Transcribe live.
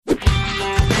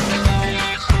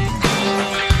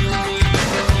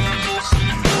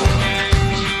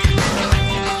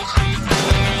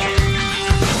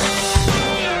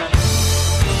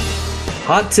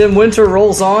Hot Tim Winter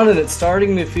rolls on, and it's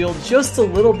starting to feel just a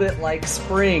little bit like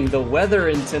spring. The weather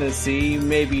in Tennessee,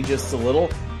 maybe just a little,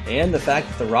 and the fact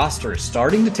that the roster is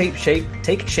starting to take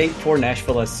shape for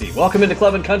Nashville SC. Welcome into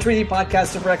Club and Country, the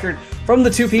podcast of record from the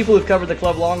two people who've covered the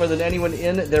club longer than anyone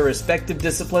in their respective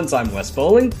disciplines. I'm Wes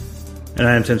Bowling. And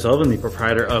I am Tim Sullivan, the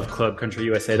proprietor of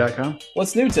ClubCountryUSA.com.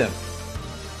 What's new, Tim?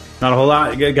 Not a whole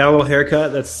lot. Got a little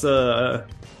haircut. That's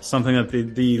something that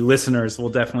the listeners will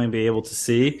definitely be able to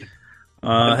see.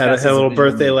 Had a little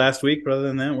birthday last week, but other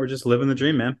than that, we're just living the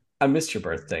dream, man. I missed your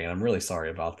birthday, and I'm really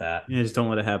sorry about that. Yeah, just don't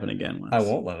let it happen again, Wes. I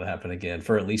won't let it happen again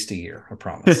for at least a year, I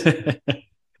promise.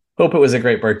 Hope it was a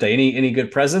great birthday. Any good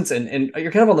presents? And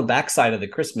you're kind of on the backside of the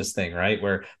Christmas thing, right?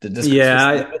 Where does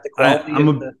I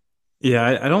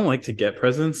don't like to get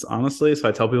presents, honestly. So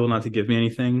I tell people not to give me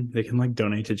anything. They can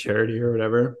donate to charity or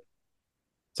whatever.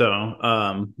 So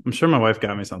I'm sure my wife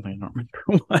got me something. I don't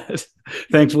remember what.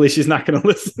 Thankfully, she's not going to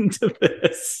listen to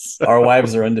this. Our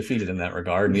wives are undefeated in that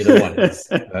regard. Neither one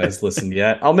has listened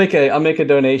yet. I'll make a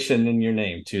donation in your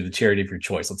name to the charity of your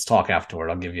choice. Let's talk afterward.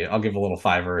 I'll give a little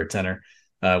 $5 or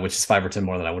 $10, which is $5 or $10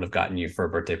 more than I would have gotten you for a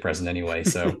birthday present anyway.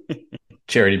 So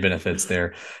charity benefits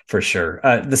there for sure.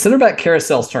 The center back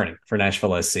carousel's turning for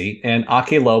Nashville SC, and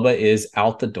Ake Loba is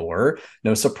out the door.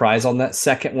 No surprise on that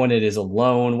second one. It is a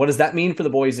loan. What does that mean for the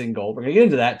boys in goal? We're going to get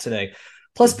into that today.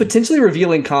 Plus, potentially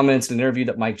revealing comments in an interview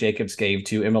that Mike Jacobs gave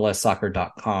to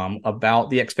MLSsoccer.com about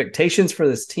the expectations for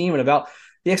this team and about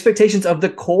the expectations of the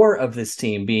core of this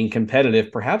team being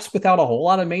competitive, perhaps without a whole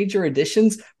lot of major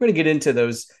additions. We're going to get into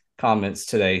those comments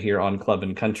today here on Club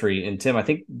and Country. And Tim, I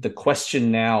think the question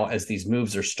now, as these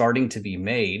moves are starting to be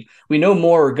made, we know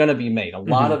more are going to be made. A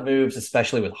lot of moves,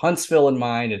 especially with Huntsville in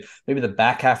mind and maybe the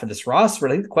back half of this roster.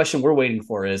 I think the question we're waiting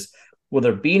for is, will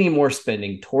there be any more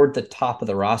spending toward the top of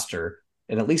the roster?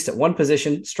 And at least at one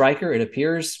position, striker, it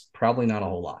appears probably not a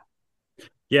whole lot.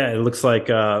 Yeah, it looks like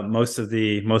most of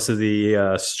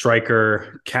the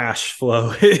striker cash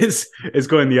flow is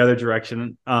going the other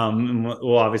direction.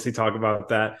 We'll obviously talk about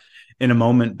that in a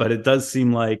moment, but it does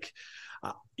seem like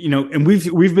and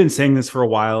we've been saying this for a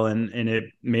while, and it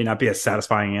may not be a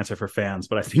satisfying answer for fans,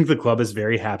 but I think the club is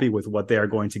very happy with what they are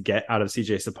going to get out of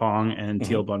CJ Sapong and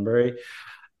Teal Bunbury.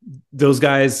 Those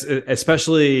guys,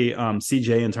 especially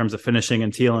CJ in terms of finishing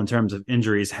and Teal in terms of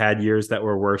injuries, had years that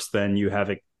were worse than you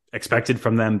have expected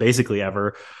from them basically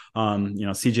ever.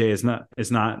 CJ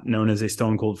is not known as a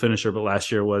stone cold finisher, but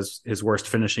last year was his worst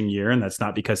finishing year, and that's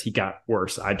not because he got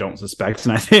worse, I don't suspect.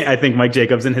 And I think Mike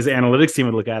Jacobs and his analytics team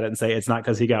would look at it and say it's not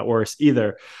because he got worse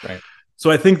either. Right. So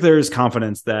I think there's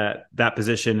confidence that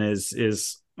position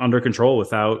is under control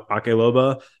without Ake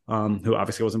Loba, who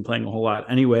obviously wasn't playing a whole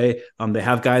lot anyway. They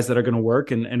have guys that are going to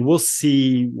work, and we'll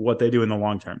see what they do in the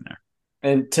long term there.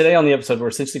 And today on the episode, we're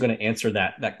essentially going to answer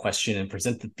that question and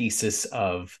present the thesis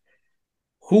of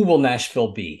who will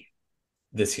Nashville be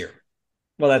this year?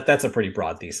 Well, that's a pretty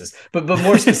broad thesis, but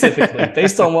more specifically,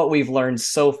 based on what we've learned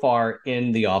so far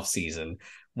in the offseason,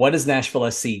 what does Nashville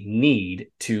SC need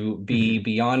to be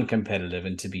beyond competitive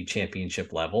and to be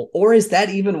championship level? Or is that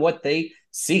even what they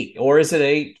see? Or is it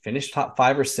a finish top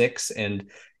 5 or 6 and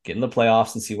get in the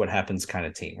playoffs and see what happens kind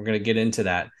of team? We're going to get into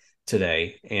that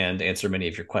today and answer many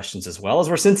of your questions, as well as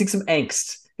we're sensing some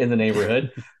angst in the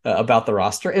neighborhood about the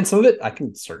roster, and some of it I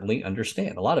can certainly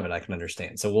understand. A lot of it I can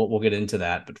understand. So we'll get into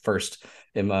that. But first,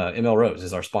 ML Rose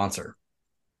is our sponsor.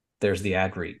 There's the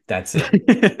ad read. That's it.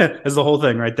 That's the whole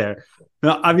thing right there.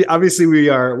 Now, obviously, we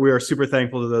are super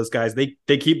thankful to those guys. They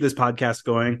keep this podcast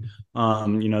going.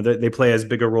 They play as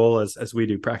big a role as we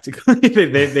do practically.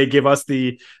 they give us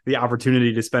the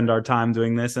opportunity to spend our time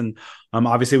doing this, and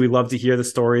obviously, we love to hear the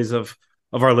stories of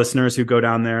our listeners who go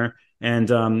down there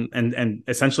and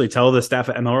essentially tell the staff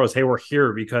at ML Rose, hey, we're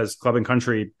here because Club and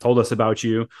Country told us about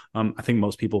you. I think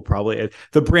most people probably,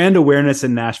 the brand awareness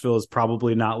in Nashville is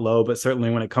probably not low, but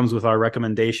certainly when it comes with our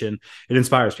recommendation, it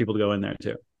inspires people to go in there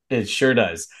too. It sure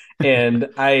does. And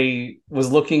I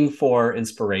was looking for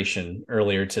inspiration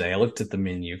earlier today. I looked at the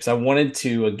menu because I wanted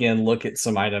to, again, look at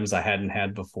some items I hadn't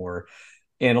had before.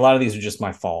 And a lot of these are just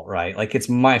my fault, right? Like, it's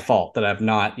my fault that I've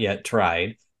not yet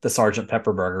tried the Sergeant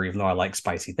Pepper Burger, even though I like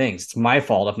spicy things. It's my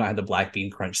fault I've not had the black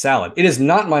bean crunch salad. It is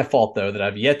not my fault, though, that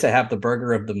I've yet to have the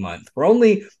burger of the month. We're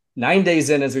only 9 days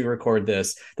in as we record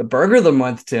this. The burger of the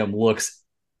month, Tim, looks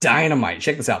dynamite.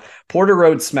 Check this out. Porter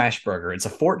Road Smash Burger. It's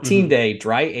a 14-day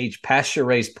dry-aged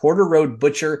pasture-raised Porter Road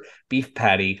butcher beef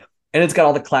patty, and it's got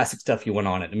all the classic stuff you want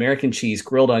on it. American cheese,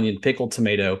 grilled onion, pickled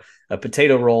tomato, a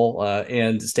potato roll,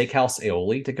 and steakhouse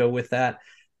aioli to go with that.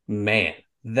 Man,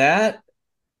 that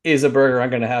is a burger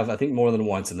I'm going to have, I think, more than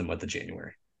once in the month of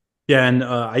January. Yeah, and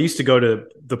I used to go to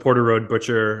the Porter Road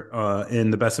Butcher in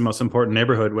the best and most important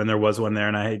neighborhood when there was one there,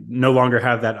 and I no longer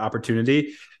have that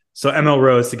opportunity. So ML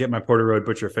Rose to get my Porter Road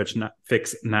Butcher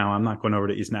fix now. I'm not going over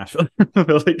to East Nashville to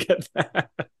really get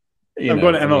that. I'm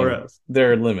going to ML Rose.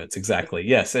 There are limits, exactly.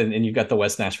 Yes, and you've got the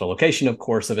West Nashville location, of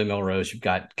course, of ML Rose. You've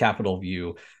got Capitol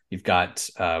View. You've got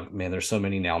there's so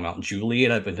many now. Mount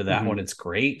Juliet up into that one. It's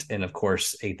great, and of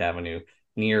course 8th Avenue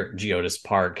near Geodis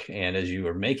Park. And as you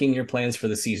are making your plans for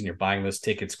the season, you're buying those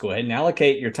tickets, go ahead and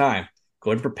allocate your time.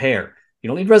 Go ahead and prepare. You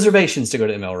don't need reservations to go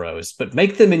to ML Rose, but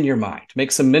make them in your mind.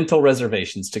 Make some mental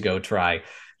reservations to go try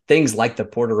things like the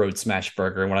Porter Road Smash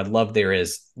Burger. And what I love there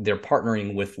is they're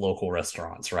partnering with local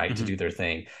restaurants, right, to do their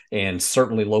thing, and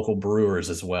certainly local brewers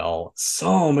as well.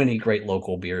 So many great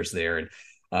local beers there.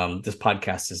 And this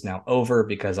podcast is now over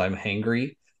because I'm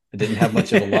hangry. I didn't have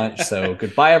much of a lunch. So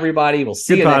goodbye, everybody. We'll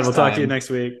see you next time. We'll talk to you next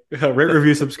week. Rate,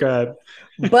 review, subscribe.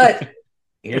 But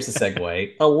here's the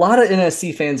segue. A lot of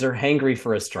NSC fans are hangry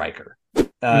for a striker.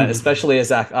 Especially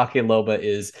as Ake Loba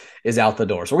is out the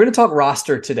door. So we're going to talk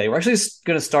roster today. We're actually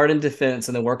going to start in defense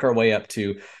and then work our way up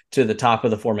to the top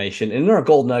of the formation. And in our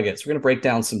gold nuggets, we're going to break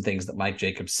down some things that Mike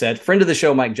Jacobs said. Friend of the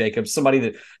show, Mike Jacobs,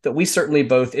 somebody that we certainly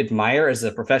both admire as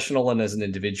a professional and as an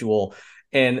individual.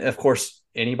 And of course,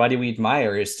 anybody we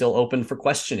admire is still open for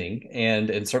questioning.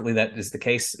 And certainly that is the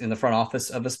case in the front office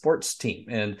of a sports team.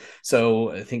 And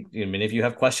so I think many of you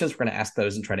have questions. We're going to ask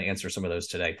those and try to answer some of those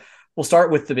today. We'll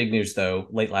start with the big news, though.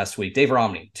 Late last week, Dave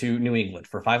Romney to New England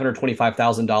for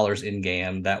 $525,000 in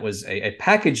GAM. That was a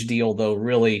package deal, though,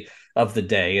 really of the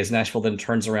day, as Nashville then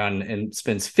turns around and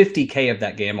spends $50K of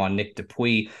that GAM on Nick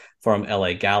Dupuis from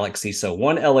LA Galaxy. So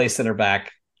one LA center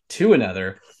back to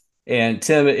another. And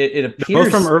Tim, it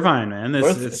appears both from Irvine, man.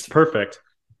 It's perfect.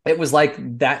 It was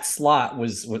like that slot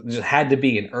was had to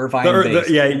be an Irvine.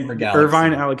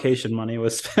 Irvine allocation money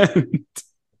was spent.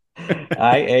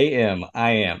 I am.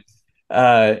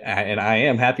 And I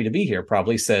am happy to be here,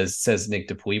 probably, says Nick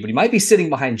Dupuis, but he might be sitting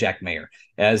behind Jack Mayer,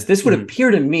 as this would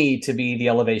appear to me to be the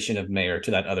elevation of Mayer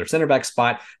to that other center back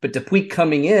spot. But Dupuis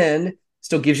coming in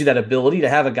still gives you that ability to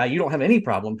have a guy you don't have any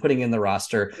problem putting in the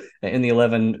roster in the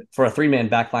 11 for a 3-man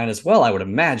back line as well, I would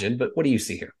imagine. But what do you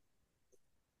see here?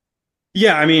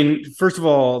 Yeah, I mean, first of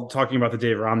all, talking about the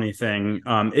Dave Romney thing,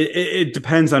 it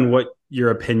depends on what your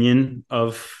opinion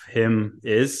of him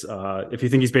is. If you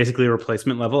think he's basically a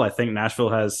replacement level, I think Nashville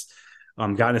has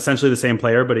gotten essentially the same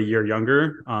player, but a year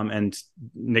younger. And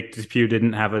Nick Dupuis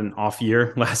didn't have an off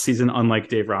year last season, unlike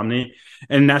Dave Romney.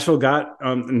 And Nashville got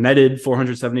netted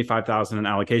 $475,000 in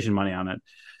allocation money on it.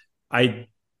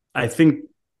 I think,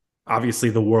 obviously,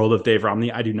 the world of Dave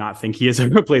Romney, I do not think he is a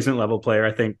replacement level player.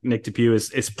 I think Nick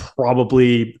Dupuis is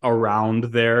probably around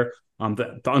there.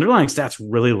 The underlying stats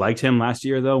really liked him last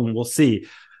year, though, and we'll see.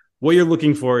 What you're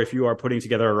looking for if you are putting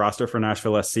together a roster for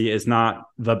Nashville SC is not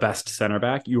the best center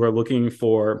back. You are looking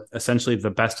for essentially the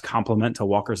best complement to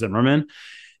Walker Zimmerman.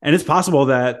 And it's possible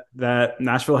that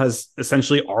Nashville has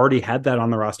essentially already had that on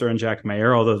the roster in Jack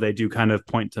Mayer, although they do kind of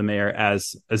point to Mayer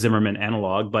as a Zimmerman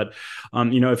analog. But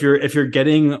if you're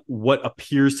getting what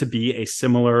appears to be a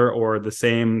similar or the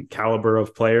same caliber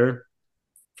of player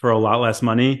for a lot less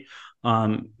money,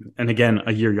 and again,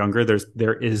 a year younger,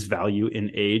 there is value in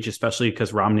age, especially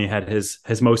because Romney had his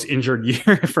most injured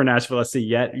year for Nashville SC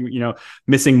yet.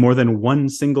 Missing more than one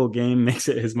single game makes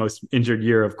it his most injured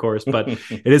year, of course. But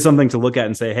it is something to look at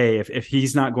and say, hey, if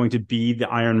he's not going to be the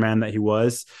Iron Man that he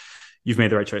was, you've made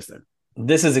the right choice there.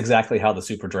 This is exactly how the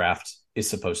super draft is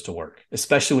supposed to work,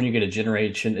 especially when you get a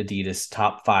Generation Adidas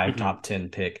top 5, top 10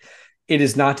 pick. It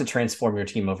is not to transform your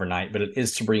team overnight, but it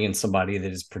is to bring in somebody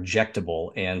that is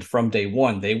projectable. And from day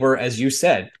one, they were, as you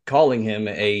said, calling him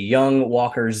a young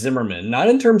Walker Zimmerman, not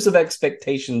in terms of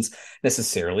expectations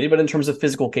necessarily, but in terms of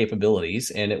physical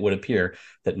capabilities. And it would appear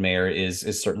that Mayer is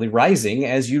certainly rising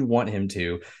as you'd want him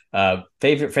to.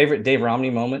 Favorite Dave Romney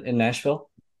moment in Nashville?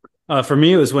 For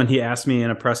me, it was when he asked me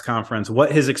in a press conference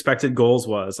what his expected goals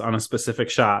was on a specific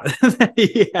shot.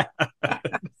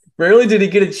 Rarely did he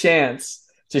get a chance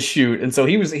to shoot, and so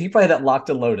he probably had that locked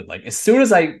and loaded. Like, as soon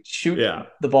as I shoot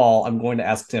the ball, I'm going to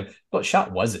ask Tim, what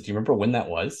shot was it? Do you remember when that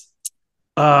was?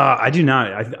 I do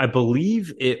not. I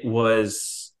believe it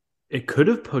could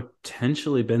have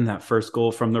potentially been that first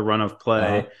goal from the run of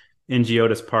play in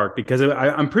Geodis Park, because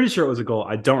I'm pretty sure it was a goal.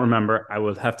 I don't remember. I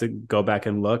would have to go back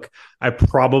and look. I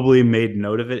probably made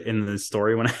note of it in the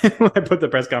story when I put the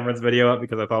press conference video up,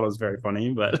 because I thought it was very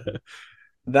funny, but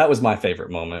that was my favorite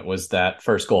moment, was that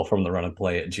first goal from the run and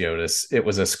play at Geodis. It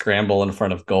was a scramble in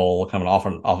front of goal coming off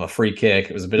a free kick.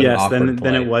 It was a bit of an awkward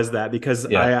play. Then it was that, because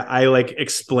I like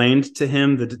explained to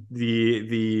him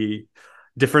the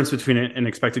difference between an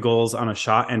expected goals on a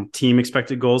shot and team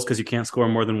expected goals, because you can't score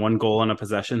more than one goal on a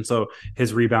possession. So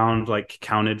his rebound like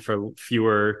counted for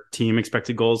fewer team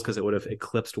expected goals because it would have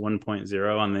eclipsed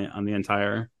 1.0 on the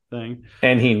entire thing.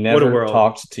 And he never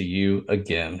talked to you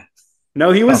again.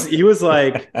 No, he was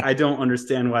like, I don't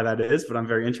understand why that is, but I'm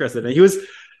very interested. And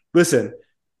listen,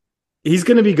 he's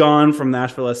going to be gone from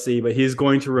Nashville SC, but he's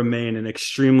going to remain an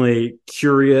extremely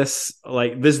curious,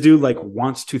 like this dude like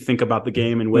wants to think about the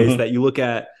game in ways that you look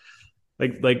at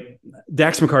like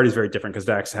Dax McCarty is very different because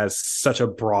Dax has such a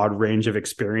broad range of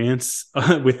experience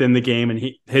within the game, and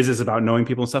his is about knowing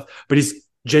people and stuff, but he's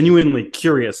genuinely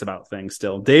curious about things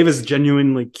still. Dave is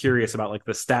genuinely curious about like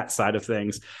the stat side of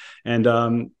things.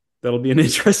 And, that'll be an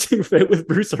interesting fit with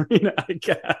Bruce Arena, I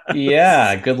guess.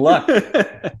 Yeah, good luck.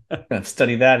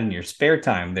 Study that in your spare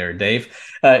time there, Dave.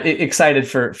 Excited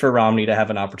for Romney to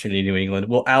have an opportunity in New England.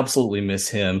 We'll absolutely miss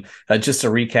him. Just to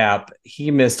recap,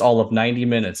 he missed all of 90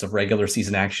 minutes of regular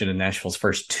season action in Nashville's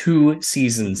first 2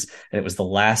 seasons, and it was the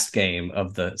last game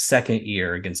of the second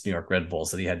year against New York Red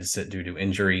Bulls that he had to sit due to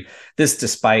injury. This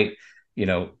despite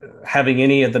having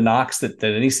any of the knocks that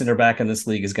any center back in this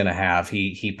league is going to have.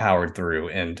 He powered through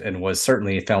and was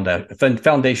certainly a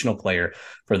foundational player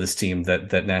for this team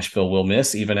that Nashville will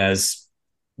miss, even as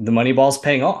the money ball's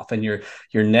paying off and you're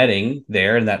netting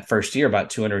there in that first year about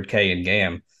 $200K in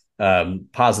GAM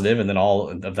positive, and then all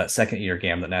of that second year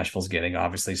GAM that Nashville's getting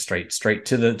obviously straight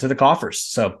to the coffers.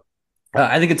 So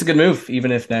I think it's a good move,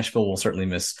 even if Nashville will certainly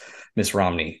miss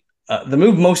Romney. The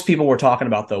move most people were talking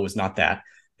about though was not that.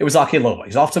 It was Ake Loba.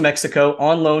 He's off to Mexico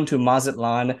on loan to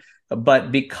Mazatlan,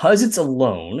 but because it's a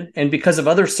loan and because of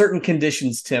other certain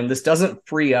conditions, Tim, this doesn't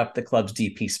free up the club's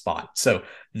DP spot. So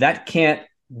that can't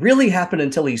really happen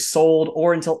until he's sold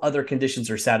or until other conditions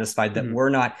are satisfied that we're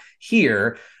not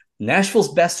here.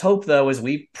 Nashville's best hope, though, as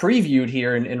we previewed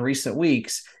here in recent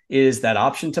weeks, is that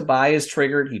option to buy is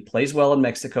triggered. He plays well in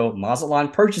Mexico. Mazatlan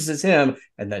purchases him,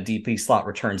 and that DP slot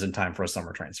returns in time for a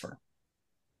summer transfer.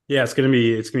 Yeah, it's gonna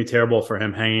be terrible for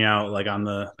him hanging out like on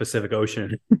the Pacific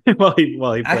Ocean while he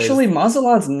plays. Actually,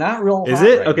 Mazatlan's not real. Is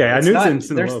it? Right Okay, now. I knew it's in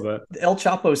Sinaloa. El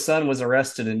Chapo's son was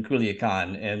arrested in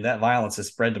Culiacan, and that violence has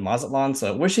spread to Mazatlan.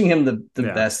 So, wishing him the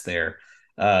best there.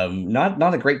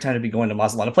 Not a great time to be going to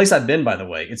Mazatlan, a place I've been, by the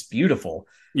way. It's beautiful.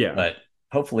 Yeah, but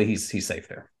hopefully he's safe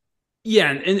there.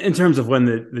 Yeah, in terms of when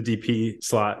the DP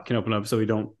slot can open up, so we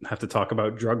don't have to talk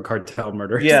about drug cartel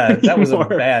murder. Yeah, that was a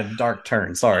bad dark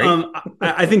turn. Sorry.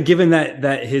 I think given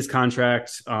that his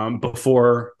contract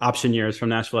before option years from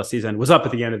Nashville season was up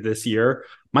at the end of this year,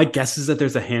 my guess is that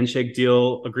there's a handshake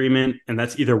deal agreement, and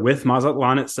that's either with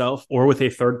Mazatlan itself or with a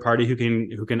third party who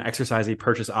can exercise a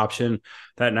purchase option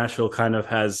that Nashville kind of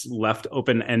has left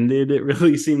open ended. It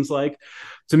really seems like,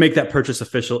 to make that purchase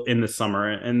official in the summer.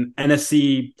 And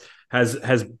NSC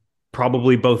has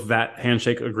probably both that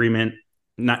handshake agreement,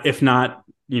 if not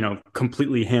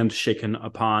completely handshaken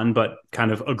upon, but kind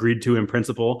of agreed to in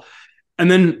principle. And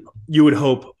then you would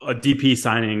hope a DP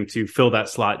signing to fill that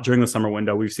slot during the summer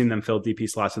window. We've seen them fill DP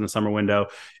slots in the summer window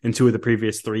in 2 of the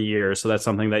previous 3 years. So that's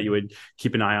something that you would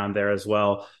keep an eye on there as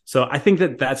well. So I think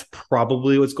that that's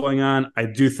probably what's going on. I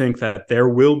do think that there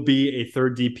will be a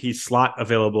third DP slot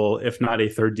available, if not a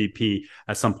third DP,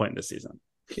 at some point this season.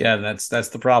 Yeah, that's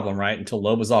the problem, right? Until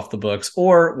Loba's off the books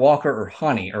or Walker or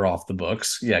Honey are off the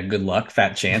books. Yeah, good luck.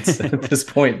 Fat chance at this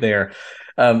point there.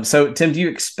 So, Tim, do you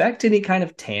expect any kind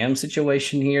of TAM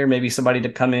situation here? Maybe somebody to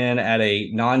come in at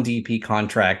a non-DP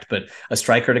contract, but a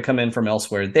striker to come in from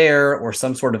elsewhere there, or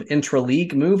some sort of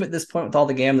intra-league move at this point with all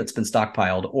the GAM that's been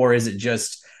stockpiled? Or is it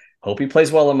just hope he plays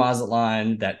well in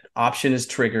Mazatlan, that option is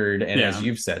triggered, and as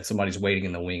you've said, somebody's waiting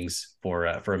in the wings for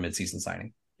a midseason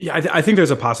signing? Yeah, I think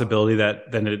there's a possibility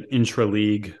that an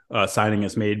intra-league signing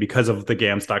is made because of the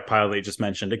GAM stockpile that you just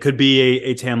mentioned. It could be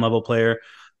a TAM level player.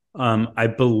 I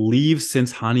believe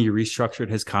since Hani restructured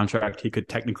his contract, he could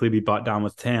technically be bought down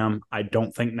with TAM. I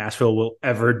don't think Nashville will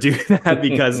ever do that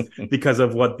because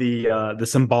of what the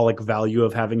symbolic value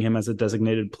of having him as a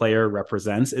designated player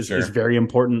represents is very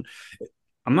important.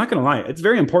 I'm not going to lie. It's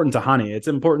very important to Hani. It's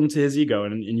important to his ego,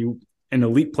 and an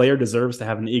elite player deserves to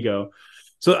have an ego.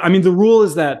 So, I mean, the rule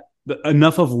is that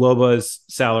enough of Loba's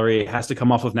salary has to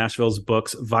come off of Nashville's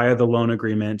books via the loan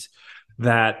agreement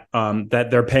that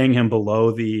they're paying him below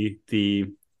the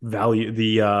value,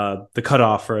 the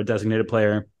cutoff for a designated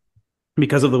player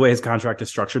because of the way his contract is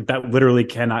structured. That literally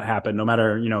cannot happen. No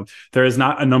matter, there is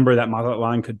not a number that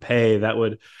Mazatlan could pay that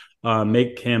would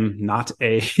make him not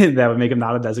a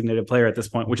designated player at this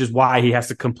point, which is why he has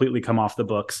to completely come off the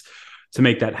books to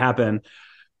make that happen.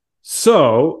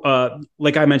 So,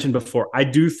 like I mentioned before, I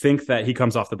do think that he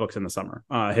comes off the books in the summer.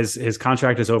 His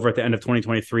contract is over at the end of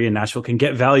 2023, and Nashville can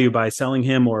get value by selling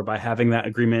him or by having that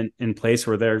agreement in place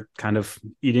where they're kind of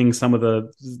eating some of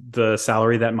the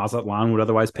salary that Mazatlan would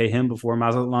otherwise pay him before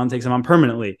Mazatlan takes him on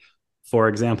permanently, for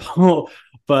example.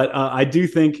 But I do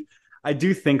think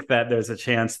that there's a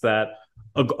chance that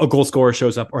a goal scorer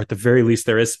shows up, or at the very least,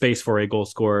 there is space for a goal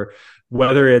scorer,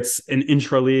 whether it's an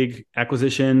intra-league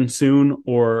acquisition soon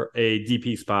or a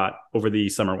DP spot over the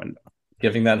summer window.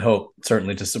 Giving that hope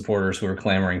certainly to supporters who are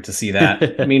clamoring to see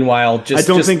that. Meanwhile,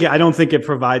 I don't think it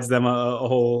provides them a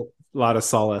whole lot of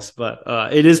solace, but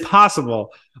it is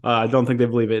possible. I don't think they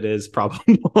believe it is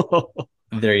probable.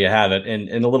 There you have it. And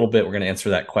in a little bit, we're going to answer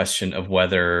that question of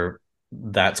whether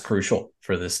that's crucial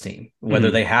for this team,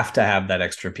 whether they have to have that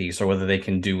extra piece or whether they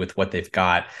can do with what they've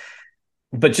got.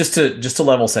 But just to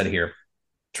level set here,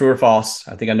 true or false,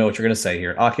 I think I know what you're going to say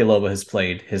here. Ake Loba has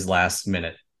played his last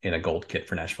minute in a gold kit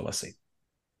for Nashville SC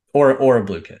or a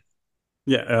blue kit.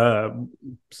 Yeah,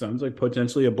 sounds like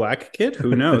potentially a black kit.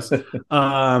 Who knows?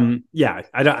 Yeah,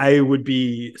 I would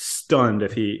be stunned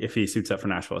if he suits up for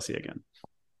Nashville SC again.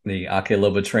 The Ake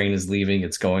Loba train is leaving.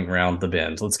 It's going around the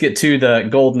bend. Let's get to the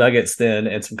Gold Nuggets then,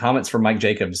 and some comments from Mike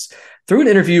Jacobs through an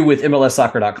interview with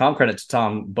MLSsoccer.com. Credit to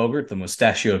Tom Bogert, the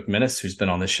Mustachio of Menace, who's been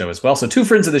on this show as well. So two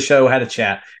friends of the show had a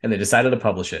chat, and they decided to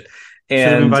publish it. And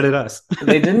should have invited us.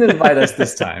 They didn't invite us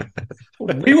this time.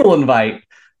 We will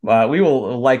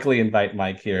likely invite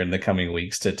Mike here in the coming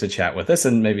weeks to chat with us,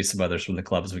 and maybe some others from the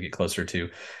club as we get closer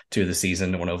to the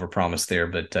season. Don't want to overpromise there,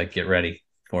 but get ready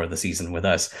for the season with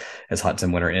us as Hot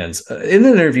Tim Winter ends. In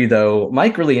the interview, though,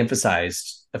 Mike really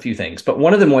emphasized a few things, but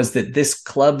one of them was that this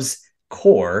club's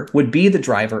core would be the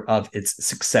driver of its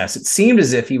success. It seemed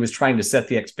as if he was trying to set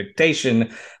the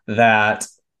expectation that,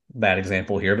 bad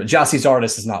example here, but Gyasi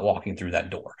Zardes is not walking through that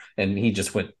door, and he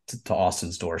just went to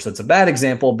Austin's door. So it's a bad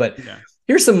example, but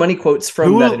here's some money quotes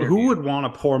from that interview. Who would want a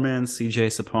poor man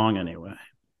CJ Sapong anyway?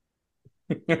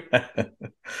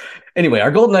 Anyway,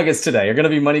 our Gold Nuggets today are going to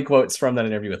be money quotes from that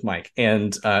interview with Mike,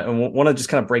 and I want to just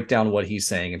kind of break down what he's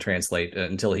saying and translate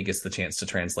until he gets the chance to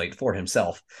translate for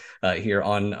himself here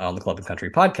on the Club and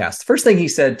Country podcast. The first thing he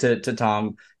said to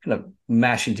Tom, kind of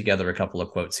mashing together a couple of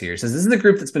quotes here, says, "This is the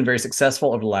group that's been very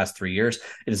successful over the last 3 years.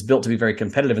 It is built to be very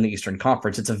competitive in the Eastern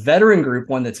Conference. It's a veteran group,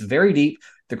 one that's very deep.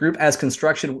 The group as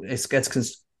constructed,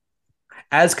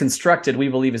 we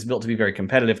believe is built to be very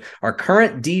competitive. Our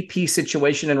current DP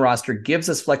situation and roster gives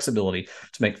us flexibility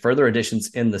to make further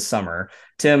additions in the summer."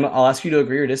 Tim, I'll ask you to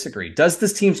agree or disagree. Does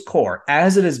this team's core,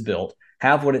 as it is built,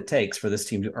 have what it takes for this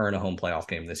team to earn a home playoff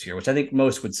game this year, which I think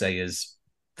most would say is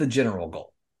the general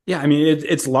goal? Yeah, I mean,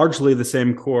 it's largely the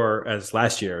same core as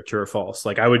last year, true or false.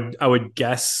 Like I would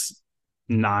guess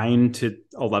 9 to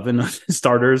 11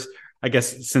 starters, I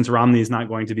guess, since Romney's not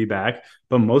going to be back,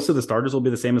 but most of the starters will be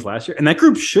the same as last year. And that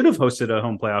group should have hosted a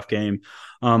home playoff game.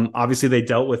 Obviously, they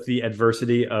dealt with the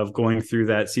adversity of going through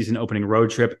that season opening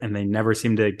road trip, and they never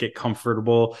seemed to get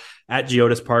comfortable at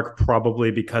Geodis Park,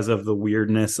 probably because of the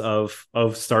weirdness of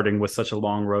starting with such a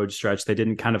long road stretch. They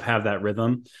didn't kind of have that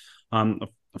rhythm.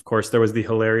 Of course, there was the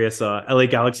hilarious LA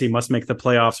Galaxy must make the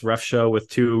playoffs ref show with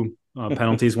two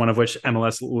penalties, one of which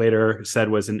MLS later said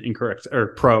was an incorrect,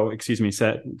 or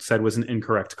said was an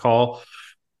incorrect call.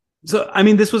 So, I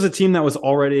mean, this was a team that was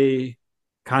already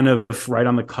kind of right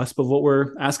on the cusp of what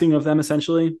we're asking of them,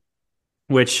 essentially,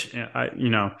 which,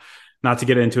 not to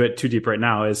get into it too deep right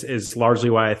now, is largely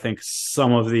why I think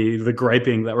some of the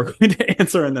griping that we're going to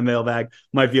answer in the mailbag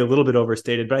might be a little bit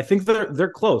overstated, but I think they're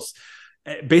close.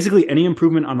 Basically, any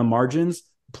improvement on the margins,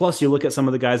 plus you look at some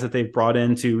of the guys that they've brought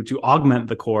in to augment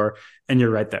the core, and you're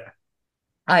right there.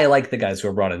 I like the guys who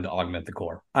are brought in to augment the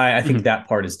core. I think that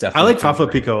part is definitely. I like Fafa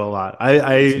Pico a lot.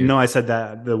 I know I said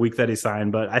that the week that he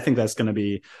signed, but I think that's going to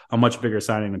be a much bigger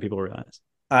signing than people realize.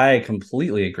 I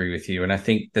completely agree with you, and I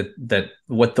think that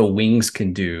what the wings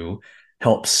can do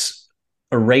helps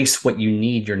erase what you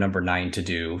need your number 9 to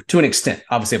do, to an extent.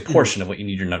 Obviously, a portion of what you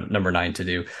need your number 9 to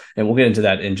do, and we'll get into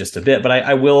that in just a bit. But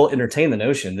I will entertain the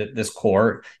notion that this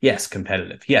core, yes,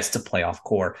 competitive, yes, it's a playoff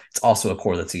core. It's also a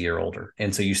core that's a year older,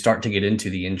 and so you start to get into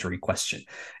the injury question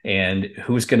and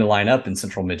who's going to line up in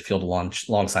central midfield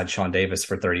alongside Sean Davis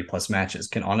for 30 plus matches.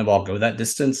 Can Onival go that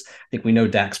distance? I think we know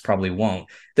Dax probably won't.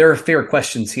 There are fair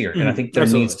questions here, and I think there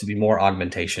needs to be more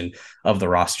augmentation of the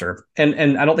roster.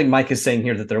 And I don't think Mike is saying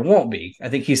here that there won't be. I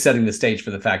think he's setting the stage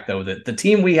for the fact, though, that the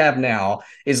team we have now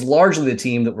is largely the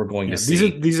team that we're going to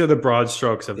see. These are the broad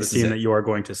strokes of the team that you are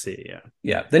going to see. Yeah.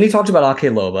 Yeah. Then he talked about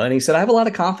Ake Loba, and he said, I have a lot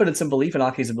of confidence and belief in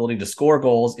Ake's ability to score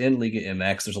goals in Liga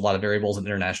MX. There's a lot of variables in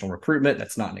international recruitment.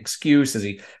 That's not an excuse, as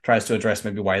he tries to address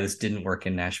maybe why this didn't work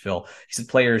in Nashville. He said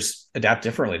players adapt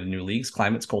differently to new leagues,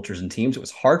 climates, cultures, and teams. It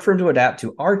was hard for him to adapt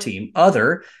to our team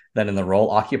other than in the role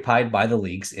occupied by the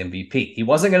league's MVP. He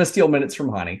wasn't going to steal minutes from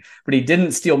Hani, but he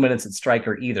didn't steal minutes at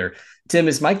striker either. Tim,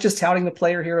 is Mike just touting the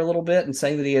player here a little bit and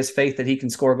saying that he has faith that he can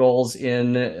score goals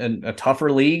in a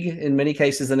tougher league in many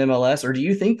cases than MLS? Or do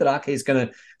you think that Ake is going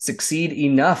to succeed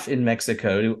enough in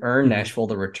Mexico to earn Nashville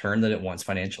the return that it wants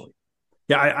financially?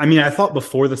 Yeah, I mean, I thought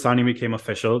before the signing became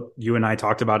official, you and I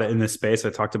talked about it in this space. I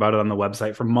talked about it on the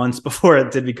website for months before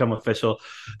it did become official,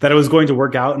 that it was going to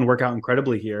work out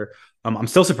incredibly here. I'm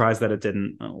still surprised that it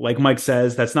didn't. Like Mike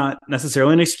says, that's not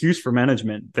necessarily an excuse for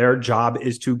management. Their job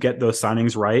is to get those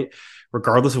signings right,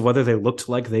 regardless of whether they looked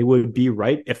like they would be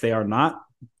right. If they are not,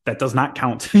 that does not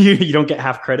count. You don't get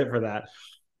half credit for that.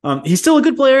 He's still a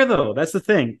good player, though. That's the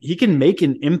thing. He can make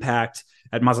an impact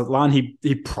at Mazatlan.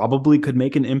 He probably could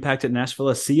make an impact at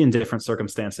Nashville SC in different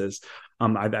circumstances.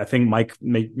 I think Mike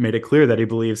made it clear that he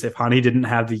believes if Hani didn't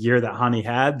have the year that Hani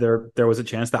had, there was a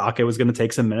chance that Ake was going to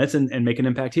take some minutes and make an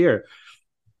impact here.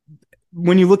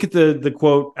 When you look at the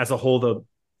quote as a whole, though,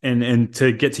 and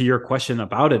to get to your question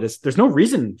about it, there's no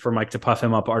reason for Mike to puff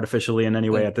him up artificially in any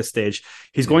way at this stage.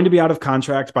 He's going to be out of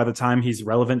contract by the time he's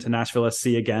relevant to Nashville SC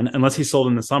again, unless he's sold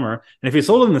in the summer. And if he's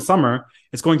sold in the summer,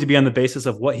 it's going to be on the basis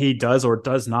of what he does or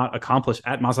does not accomplish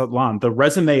at Mazatlan. The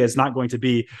resume is not going to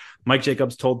be Mike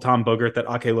Jacobs told Tom Bogert that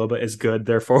Ake Loba is good,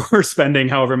 therefore we're spending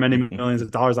however many millions of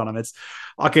dollars on him. It's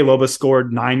Ake Loba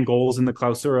scored 9 goals in the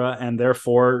Clausura, and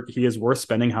therefore he is worth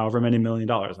spending however many $1 million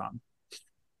on.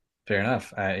 Fair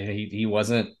enough. He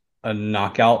wasn't a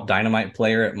knockout dynamite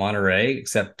player at Monterrey,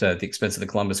 except at the expense of the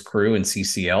Columbus Crew and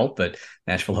CCL, but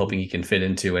Nashville hoping he can fit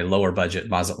into a lower budget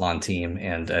Mazatlan team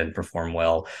and perform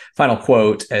well. Final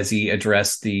quote as he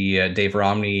addressed the Dave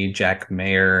Romney, Jack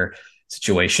Mayer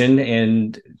situation,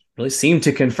 and really seemed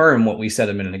to confirm what we said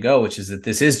a minute ago, which is that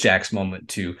this is Jack's moment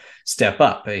to step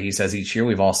up. He says each year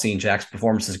we've all seen Jack's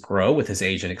performances grow with his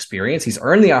age and experience. He's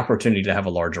earned the opportunity to have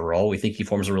a larger role. We think he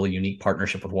forms a really unique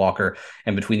partnership with Walker,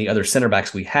 and between the other center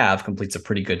backs we have, completes a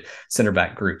pretty good center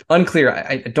back group. Unclear.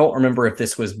 I don't remember if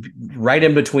this was right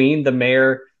in between the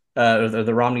Mayer,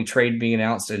 the Romney trade being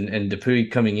announced and Dupuy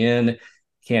coming in.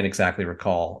 Can't exactly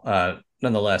recall.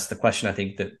 Nonetheless, the question I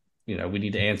think that we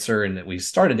need to answer, and that we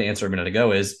started to answer a minute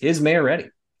ago, is Mayer ready?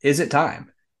 Is it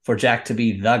time for Jack to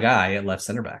be the guy at left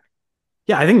center back?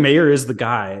 Yeah, I think Mayer is the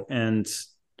guy, and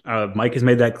Mike has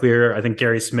made that clear. I think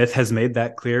Gary Smith has made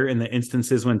that clear in the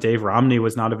instances when Dave Romney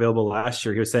was not available last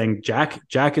year. He was saying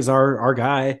Jack is our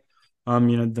guy.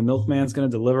 The milkman's going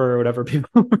to deliver, or whatever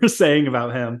people were saying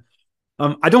about him.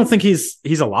 I don't think he's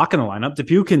a lock in the lineup.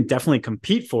 Dupuy can definitely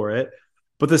compete for it,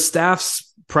 but the staff's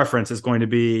preference is going to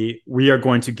be, we are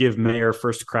going to give Mayer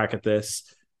first crack at this,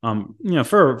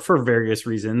 for various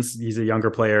reasons. He's a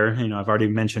younger player. I've already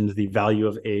mentioned the value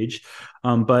of age,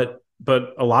 but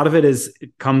a lot of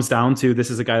it comes down to,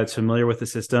 this is a guy that's familiar with the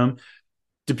system.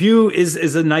 Dupuy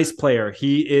is a nice player.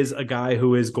 He is a guy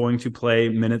who is going to play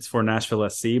minutes for Nashville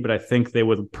SC, but I think they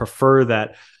would prefer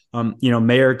that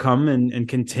Mayer come and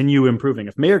continue improving.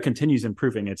 If Mayer continues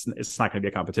improving, it's not going to be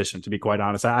a competition, to be quite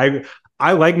honest.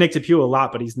 I like Nick Dupuy a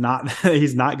lot, but he's not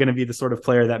going to be the sort of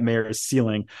player that Mayer's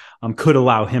ceiling could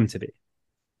allow him to be.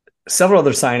 Several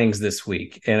other signings this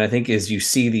week, and I think as you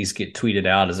see these get tweeted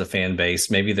out as a fan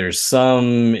base, maybe there's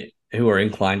some who are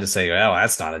inclined to say, oh,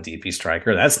 that's not a DP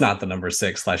striker. That's not the number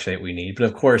 6/8 we need. But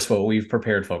of course, what we've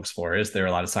prepared folks for is there are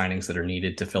a lot of signings that are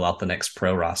needed to fill out the next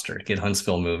pro roster, get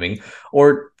Huntsville moving,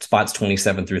 or spots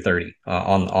 27 through 30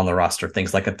 on the roster,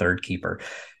 things like a third keeper.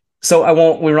 So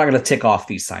we're not going to tick off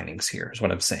these signings here, is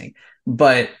what I'm saying.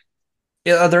 But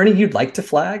are there any you'd like to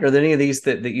flag? Are there any of these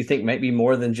that you think might be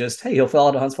more than just, hey, he'll fill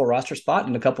out a Huntsville roster spot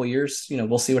in a couple of years,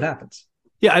 we'll see what happens?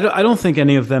 Yeah, I don't think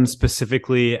any of them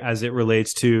specifically as it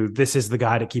relates to, this is the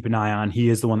guy to keep an eye on. He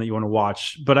is the one that you want to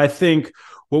watch. But I think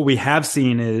what we have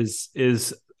seen is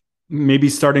maybe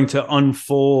starting to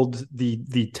unfold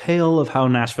the tale of how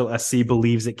Nashville SC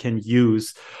believes it can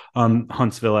use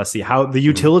Huntsville SC, how the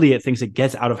utility it thinks it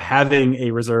gets out of having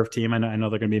a reserve team. I know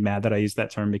they're going to be mad that I use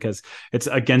that term because it's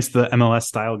against the MLS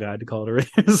style guide to call it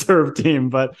a reserve team.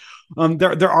 But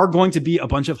there are going to be a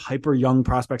bunch of hyper young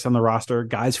prospects on the roster,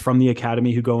 guys from the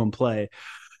academy who go and play.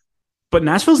 But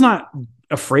Nashville's not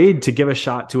afraid to give a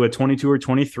shot to a 22 or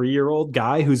 23-year-old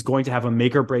guy who's going to have a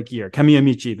make or break year. Kemi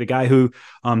Amici, the guy who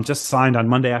just signed on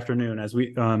Monday afternoon, as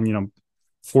we,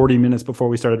 40 minutes before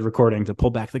we started recording to pull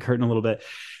back the curtain a little bit.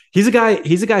 He's a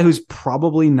guy who's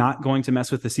probably not going to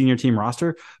mess with the senior team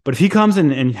roster, but if he comes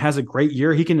in and has a great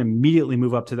year, he can immediately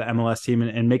move up to the MLS team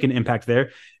and make an impact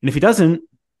there. And if he doesn't,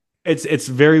 it's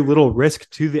very little risk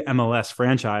to the MLS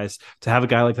franchise to have a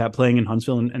guy like that playing in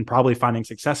Huntsville and probably finding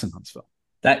success in Huntsville.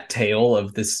 That tale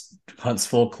of this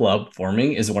Huntsville club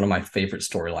forming is one of my favorite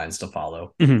storylines to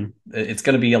follow. Mm-hmm. It's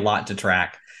going to be a lot to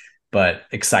track, but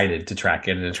excited to track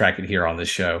it and to track it here on this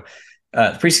show.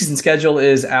 The preseason schedule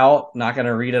is out. Not going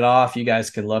to read it off. You guys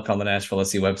can look on the Nashville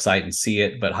SC website and see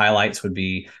it, but highlights would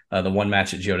be the one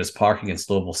match at Geodis Park against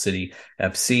Louisville City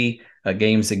FC,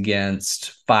 games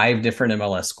against 5 different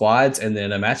MLS squads, and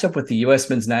then a matchup with the U.S.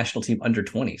 men's national team under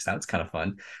 20s. That was kind of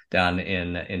fun down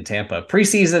in Tampa.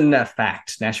 Preseason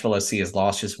fact, Nashville SC has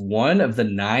lost just one of the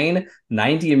 9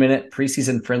 90-minute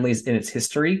preseason friendlies in its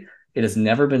history. It has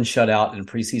never been shut out in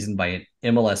preseason by an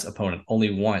MLS opponent, only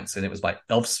once, and it was by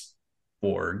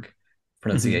Elfsborg.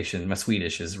 Pronunciation. My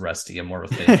Swedish is rusty. I'm more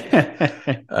of a Finnish.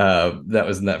 That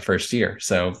was in that first year.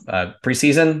 So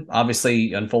preseason,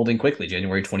 obviously unfolding quickly.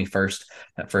 January 21st,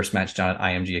 that first match down at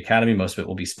IMG Academy. Most of it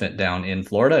will be spent down in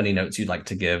Florida. Any notes you'd like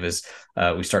to give as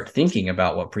we start thinking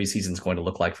about what preseason is going to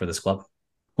look like for this club?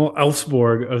 Well,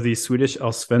 Elfsborg of the Swedish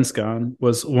Allsvenskan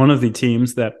was one of the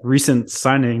teams that recent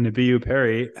signing Nabiu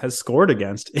Perry has scored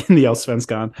against in the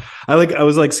Allsvenskan. I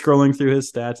was scrolling through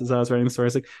his stats as I was writing the story. I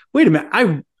was like, wait a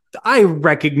minute, I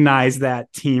recognize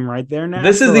that team right there now.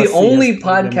 This is the only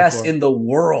podcast in the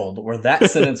world where that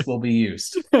sentence will be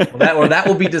used, or that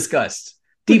will be discussed.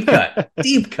 Deep cut,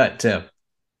 Tim.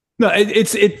 No,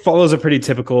 it follows a pretty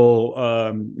typical,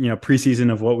 preseason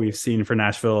of what we've seen for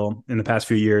Nashville in the past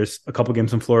few years. A couple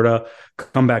games in Florida,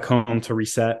 come back home to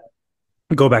reset,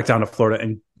 go back down to Florida,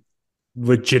 and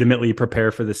legitimately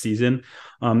prepare for the season.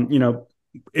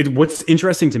 What's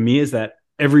interesting to me is that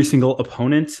every single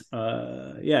opponent,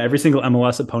 every single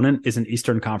MLS opponent is an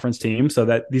Eastern Conference team. So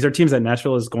that these are teams that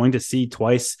Nashville is going to see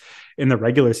twice in the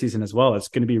regular season as well. It's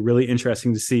going to be really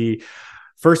interesting to see,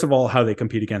 first of all, how they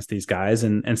compete against these guys.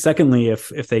 And secondly, if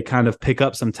they kind of pick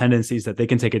up some tendencies that they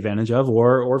can take advantage of,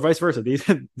 or vice versa.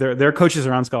 Their coaches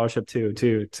are on scholarship too,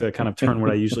 to kind of turn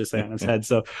what I usually say on its head.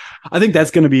 So I think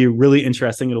that's going to be really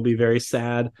interesting. It'll be very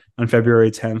sad on February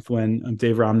 10th when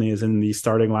Dave Romney is in the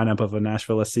starting lineup of a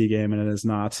Nashville SC game and it is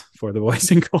not for the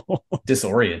boys and goal.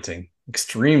 Disorienting.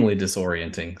 Extremely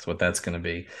disorienting is what that's going to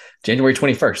be. January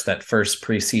 21st, that first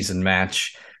preseason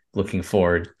match. Looking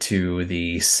forward to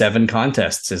the 7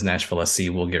 contests as Nashville SC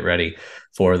will get ready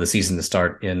for the season to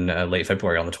start in late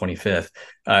February on the 25th.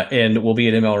 And we'll be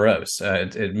at ML Rose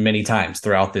many times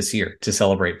throughout this year to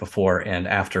celebrate before and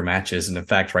after matches. And in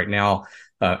fact, right now,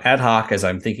 ad hoc, as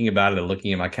I'm thinking about it and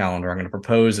looking at my calendar, I'm going to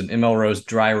propose an ML Rose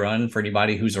dry run for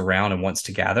anybody who's around and wants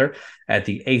to gather at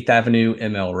the 8th Avenue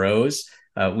ML Rose.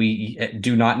 We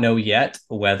do not know yet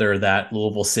whether that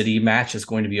Louisville City match is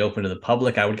going to be open to the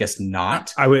public. I would guess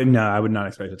not. I would not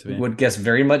expect it to be. Would guess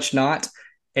very much not.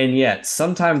 And yet,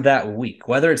 sometime that week,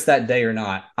 whether it's that day or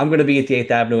not, I'm going to be at the 8th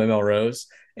Avenue ML Rose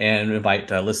and invite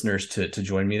listeners to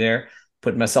join me there.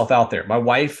 Put myself out there. My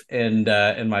wife and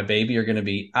my baby are going to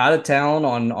be out of town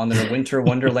on their winter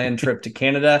wonderland trip to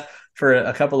Canada for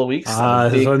a couple of weeks.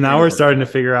 So now we're starting to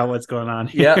figure out what's going on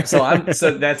here. Yeah,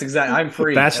 so that's exactly. I'm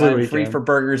free. I'm free for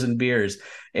burgers and beers,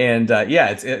 and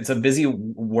it's a busy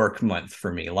work month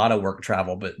for me. A lot of work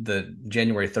travel, but the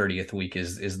January 30th week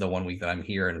is the one week that I'm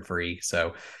here and free.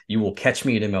 So you will catch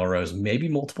me at ML Rose maybe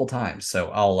multiple times. So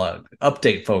I'll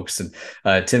update folks.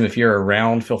 And Tim, if you're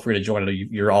around, feel free to join.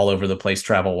 You're all over the place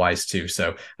travel wise too.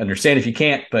 So understand if you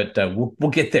can't, but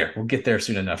we'll get there. We'll get there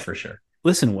soon enough for sure.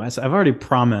 Listen, Wes, I've already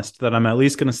promised that I'm at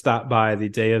least going to stop by the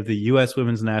day of the U.S.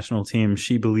 Women's National Team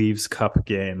She Believes Cup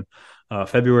game,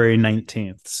 February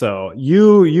 19th. So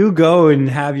you go and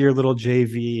have your little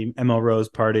JV ML Rose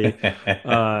party.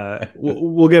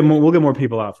 We'll get more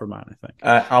people out for mine, I think.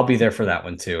 I'll be there for that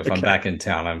one too. If I'm back in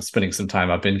town, I'm spending some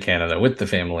time up in Canada with the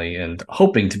family and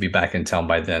hoping to be back in town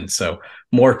by then. So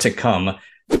more to come.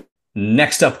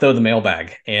 Next up, though, the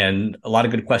mailbag, and a lot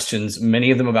of good questions, many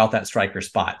of them about that striker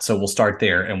spot. So we'll start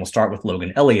there, and we'll start with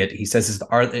Logan Elliott. He says,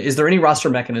 is there any roster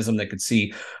mechanism that could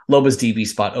see Loba's DB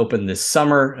spot open this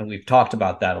summer? And we've talked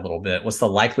about that a little bit. What's the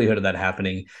likelihood of that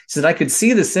happening? He said, I could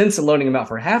see the sense in loaning him out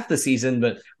for half the season,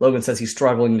 but Logan says he's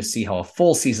struggling to see how a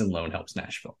full season loan helps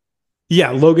Nashville.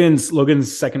 Yeah,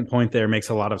 Logan's second point there makes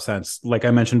a lot of sense. Like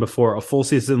I mentioned before, a full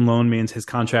season loan means his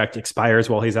contract expires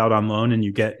while he's out on loan and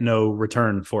you get no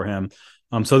return for him.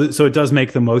 So it does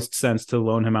make the most sense to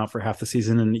loan him out for half the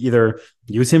season and either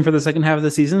use him for the second half of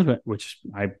the season, which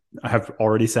I have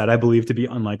already said I believe to be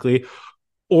unlikely,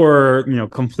 or,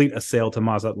 complete a sale to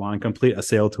Mazatlan, complete a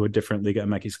sale to a different Liga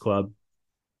MX club.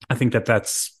 I think that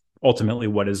that's ultimately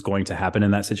what is going to happen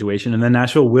in that situation. And then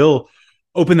Nashville will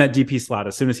open that DP slot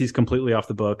as soon as he's completely off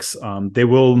the books. They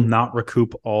will not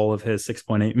recoup all of his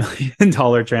 $6.8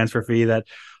 million transfer fee that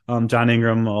John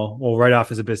Ingram will write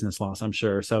off as a business loss, I'm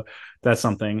sure. So that's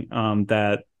something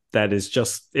that is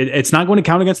just, it's not going to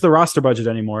count against the roster budget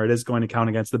anymore. It is going to count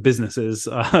against the business's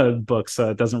books.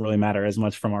 It doesn't really matter as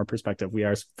much from our perspective. We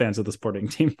are fans of the sporting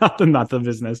team, not the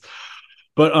business.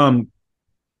 But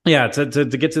yeah, to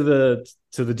get to the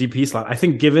DP slot, I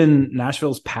think given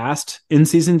Nashville's past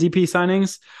in-season DP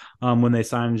signings, when they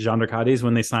signed Jonder Cadiz,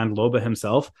 when they signed Loba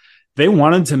himself, they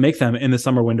wanted to make them in the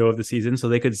summer window of the season so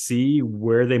they could see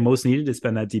where they most needed to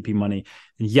spend that DP money.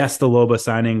 And yes, the Loba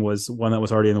signing was one that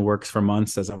was already in the works for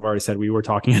months. As I've already said, we were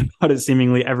talking about it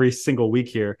seemingly every single week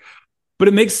here. But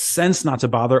it makes sense not to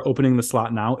bother opening the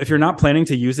slot now. If you're not planning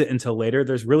to use it until later,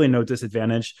 there's really no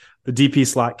disadvantage. The DP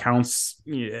slot counts.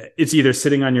 It's either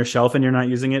sitting on your shelf and you're not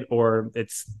using it, or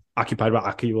it's occupied by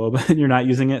Aki Loba and you're not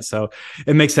using it. So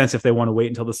it makes sense if they want to wait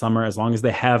until the summer, as long as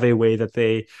they have a way that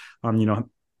they,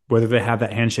 whether they have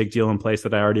that handshake deal in place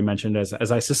that I already mentioned, as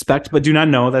I suspect, but do not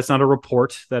know. That's not a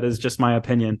report. That is just my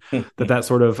opinion, that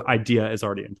sort of idea is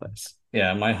already in place.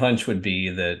 Yeah, my hunch would be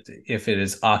that if it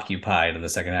is occupied in the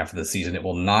second half of the season, it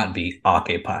will not be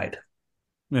occupied.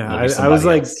 Yeah, I was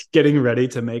like getting ready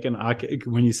to make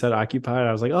when you said occupied,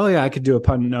 I was like, oh yeah, I could do a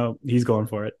pun. No, he's going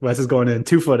for it. Wes is going in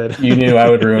 2-footed. You knew I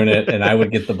would ruin it and I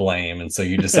would get the blame. And so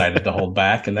you decided to hold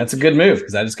back. And that's a good move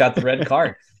because I just got the red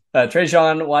card.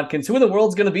 Trajan Watkins, who in the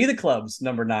world's going to be the club's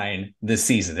number 9 this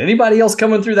season? Anybody else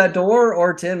coming through that door?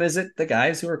 Or Tim, is it the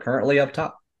guys who are currently up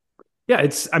top? Yeah,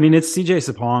 it's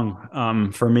CJ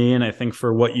Sapong for me. And I think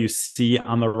for what you see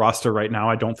on the roster right now,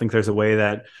 I don't think there's a way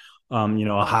that,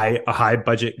 a high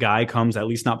budget guy comes, at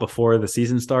least not before the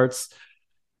season starts.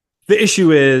 The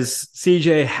issue is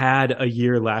CJ had a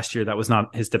year last year that was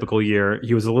not his typical year.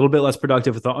 He was a little bit less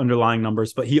productive with the underlying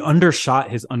numbers, but he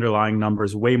undershot his underlying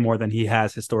numbers way more than he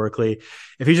has historically.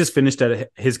 If he just finished at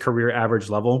his career average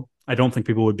level, I don't think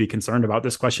people would be concerned about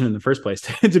this question in the first place,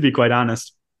 to be quite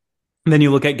honest. And then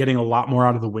you look at getting a lot more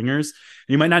out of the wingers.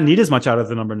 You might not need as much out of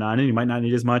the number 9, and you might not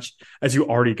need as much as you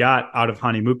already got out of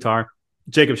Hani Mukhtar,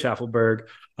 Jacob Schaffelberg,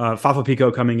 Fafa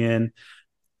Pico coming in.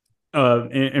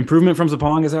 Improvement from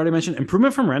Sapong, as I already mentioned.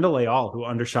 Improvement from Randall Leal, who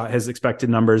undershot his expected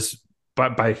numbers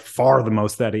by far the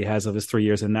most that he has of his 3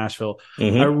 years in Nashville.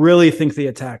 Mm-hmm. I really think the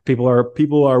attack, people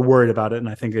are worried about it, and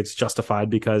I think it's justified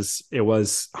because it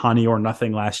was Hani or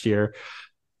nothing last year.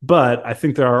 But I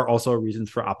think there are also reasons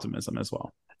for optimism as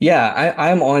well. Yeah,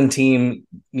 I'm on team,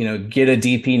 get a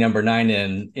DP number 9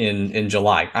 in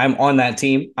July. I'm on that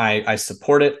team. I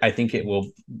support it. I think it will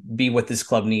be what this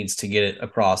club needs to get it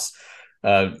across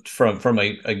from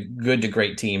a good to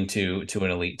great team to an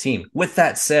elite team. With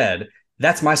that said,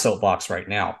 that's my soapbox right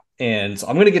now. And so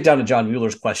I'm going to get down to John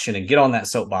Mueller's question and get on that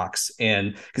soapbox,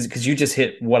 and because you just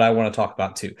hit what I want to talk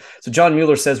about too. So John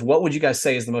Mueller says, what would you guys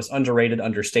say is the most underrated,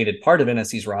 understated part of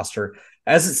NSC's roster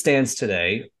as it stands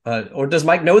today? Or does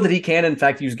Mike know that he can, in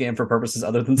fact, use GAM for purposes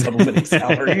other than supplementing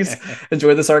salaries?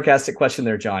 Enjoy the sarcastic question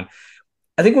there, John.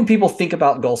 I think when people think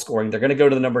about goal scoring, they're going to go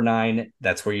to the number 9.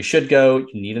 That's where you should go.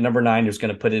 You need a number 9 who's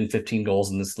going to put in 15 goals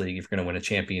in this league if you're going to win a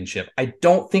championship. I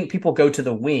don't think people go to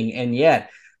the wing, and yet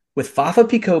with Fafa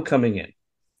Pico coming in,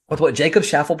 with what Jacob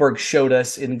Schaffelberg showed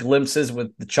us in glimpses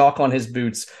with the chalk on his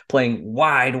boots, playing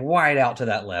wide out to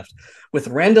that left, with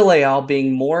Randall Leal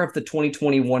being more of the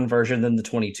 2021 version than the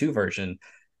 22 version,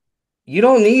 you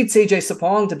don't need CJ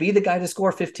Sapong to be the guy to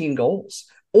score 15 goals.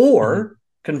 Or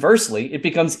conversely, it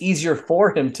becomes easier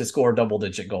for him to score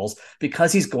double-digit goals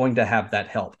because he's going to have that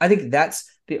help. I think that's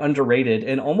the underrated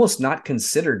and almost not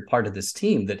considered part of this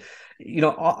team, that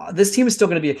this team is still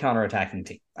going to be a counterattacking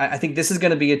team. I think this is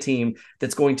going to be a team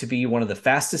that's going to be one of the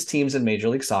fastest teams in Major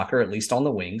League Soccer, at least on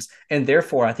the wings. And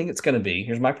therefore, I think it's going to be,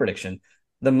 here's my prediction,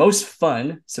 the most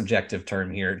fun, subjective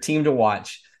term here, team to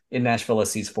watch in Nashville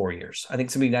SC's 4 years. I think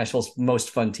it's going to be Nashville's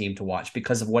most fun team to watch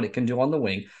because of what it can do on the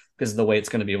wing, because of the way it's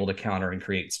going to be able to counter and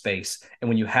create space. And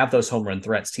when you have those home run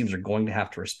threats, teams are going to have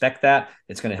to respect that.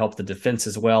 It's going to help the defense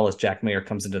as well as Jack Mayer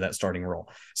comes into that starting role.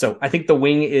 So I think the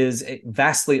wing is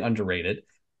vastly underrated.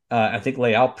 I think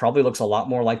Leal probably looks a lot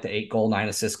more like the 8-goal,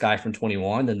 9-assist guy from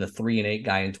 21 than the 3 and 8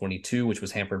 guy in 22, which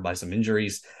was hampered by some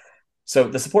injuries. So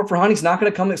the support for Hani's not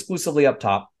going to come exclusively up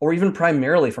top or even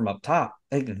primarily from up top.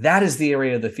 I think that is the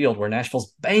area of the field where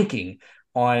Nashville's banking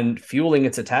on fueling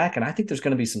its attack. And I think there's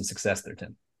going to be some success there,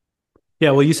 Tim.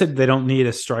 Yeah, well, you said they don't need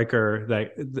a striker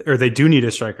or they do need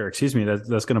a striker, excuse me,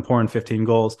 that's going to pour in 15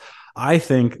 goals. I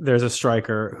think there's a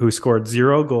striker who scored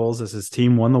 0 goals as his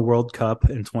team won the World Cup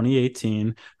in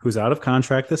 2018, who's out of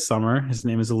contract this summer. His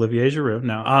name is Olivier Giroud.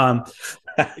 Now,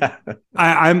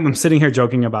 I'm sitting here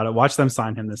joking about it. Watch them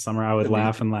sign him this summer. I would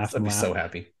laugh and laugh and laugh. I'd be so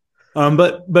happy.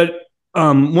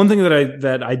 One thing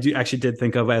that I did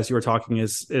think of as you were talking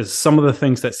is some of the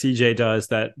things that CJ does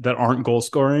that aren't goal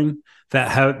scoring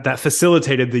that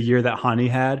facilitated the year that Hani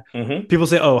had. Mm-hmm. People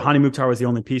say, "Oh, Hani Mukhtar was the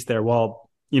only piece there." Well,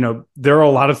 there are a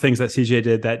lot of things that CJ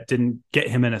did that didn't get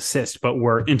him an assist, but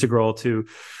were integral to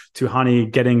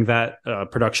Hani getting that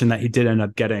production that he did end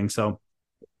up getting. So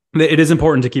it is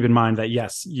important to keep in mind that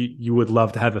yes, you would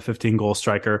love to have a 15 goal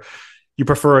striker. You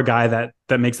prefer a guy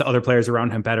that makes the other players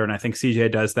around him better. And I think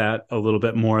CJ does that a little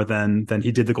bit more than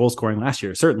he did the goal scoring last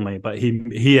year, certainly. But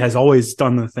he has always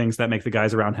done the things that make the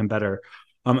guys around him better.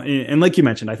 And like you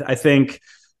mentioned, I think,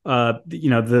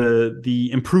 the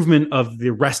improvement of the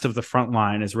rest of the front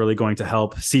line is really going to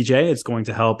help CJ. It's going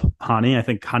to help Hani. I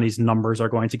think Hani's numbers are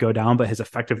going to go down, but his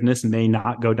effectiveness may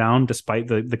not go down despite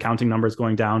the counting numbers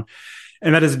going down.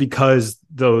 And that is because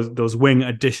those wing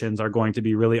additions are going to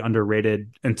be really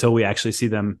underrated until we actually see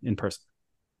them in person.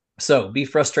 So be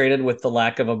frustrated with the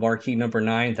lack of a marquee number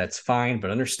 9. That's fine. But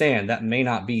understand that may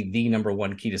not be the number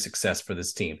one key to success for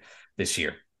this team this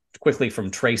year. Quickly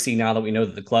from Tracy, now that we know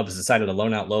that the club has decided to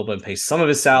loan out Loba and pay some of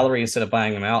his salary instead of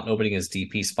buying him out and opening his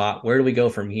DP spot, where do we go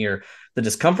from here? The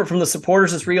discomfort from the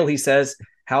supporters is real, he says.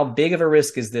 How big of a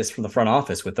risk is this from the front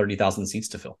office with 30,000 seats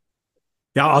to fill?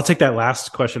 Yeah, I'll take that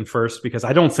last question first because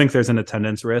I don't think there's an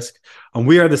attendance risk.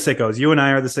 We are the sickos. You and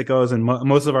I are the sickos, and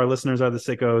most of our listeners are the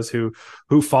sickos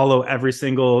who follow every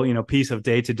single piece of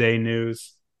day-to-day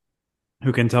news,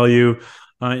 who can tell you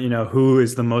who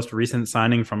is the most recent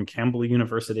signing from Campbell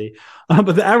University.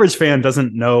 But the average fan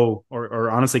doesn't know or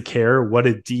honestly care what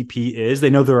a DP is. They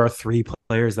know there are 3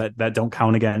 players that don't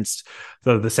count against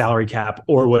the salary cap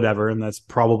or whatever. And that's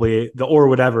probably the or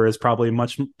whatever is probably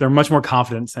they're much more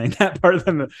confident saying that part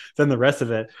than the rest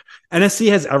of it. NSC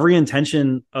has every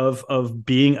intention of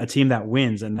being a team that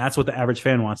wins. And that's what the average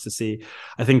fan wants to see.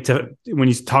 I think when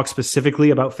you talk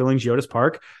specifically about filling Geodis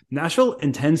Park, Nashville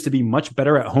intends to be much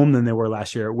better at home than they were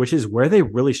last year, which is where they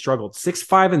really struggled.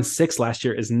 6-5-6 last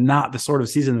year is not the sort of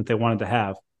season that they wanted to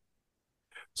have.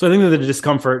 So I think that the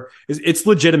discomfort it's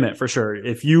legitimate for sure.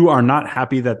 If you are not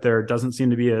happy that there doesn't seem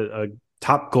to be a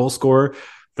top goal scorer,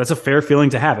 that's a fair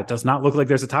feeling to have. It does not look like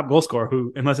there's a top goal scorer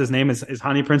unless his name is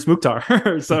Hani Prince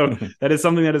Mukhtar. So that is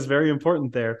something that is very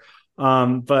important there.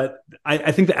 But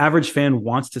I think the average fan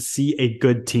wants to see a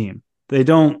good team. They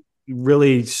don't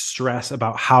really stress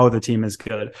about how the team is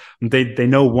good. They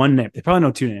know one name. They probably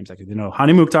know 2 names. Actually, they know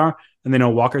Hani Mukhtar and they know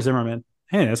Walker Zimmerman.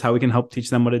 Hey, that's how we can help teach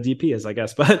them what a DP is, I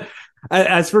guess. But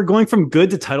as for going from good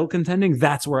to title contending,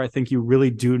 that's where I think you really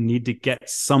do need to get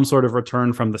some sort of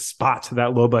return from the spot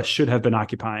that Loba should have been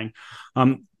occupying.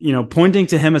 Pointing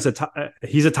to him as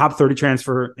he's a top 30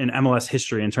 transfer in MLS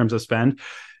history in terms of spend.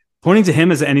 Pointing to him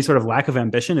as any sort of lack of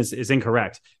ambition is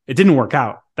incorrect. It didn't work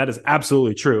out. That is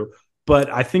absolutely true.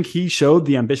 But I think he showed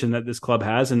the ambition that this club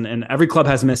has, and every club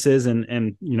has misses,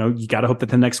 and you got to hope that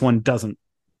the next one doesn't.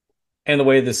 And the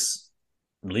way this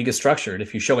league is structured,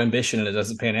 if you show ambition and it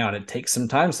doesn't pan out, it takes some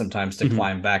time sometimes to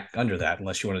climb back under that,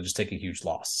 unless you want to just take a huge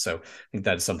loss. So I think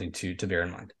that is something to bear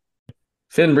in mind.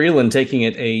 Finn Breland taking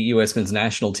it a U.S. men's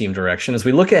national team direction as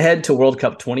we look ahead to World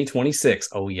Cup 2026.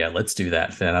 Oh, yeah, let's do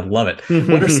that, Finn. I love it.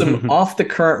 What are some off the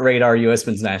current radar U.S.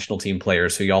 men's national team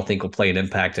players who y'all think will play an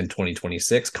impact in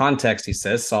 2026? Context, he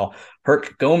says, saw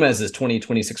Herc Gomez's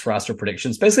 2026 roster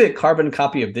predictions, basically a carbon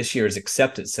copy of this year's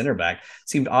except at center back.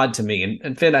 Seemed odd to me.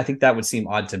 And Finn, I think that would seem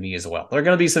odd to me as well. There are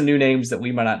going to be some new names that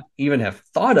we might not even have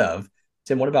thought of.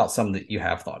 Tim, what about some that you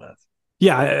have thought of?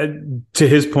 Yeah, to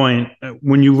his point,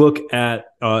 when you look at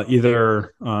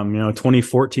either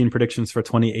 2014 predictions for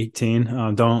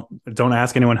 2018, don't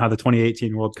ask anyone how the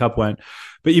 2018 World Cup went,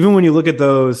 but even when you look at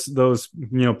those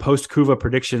post Kuva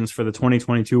predictions for the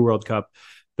 2022 World Cup,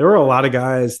 there were a lot of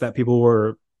guys that people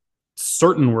were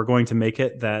certain were going to make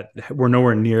it that were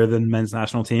nowhere near the men's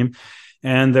national team,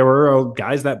 and there were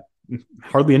guys that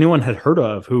hardly anyone had heard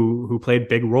of who played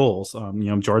big roles.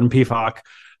 Jordan Pefok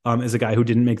is a guy who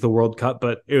didn't make the World Cup,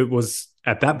 but it was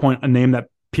at that point a name that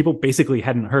people basically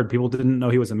hadn't heard. People didn't know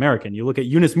he was American. You look at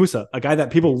Yunus Musa, a guy that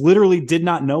people literally did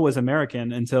not know was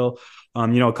American until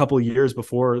a couple of years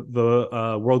before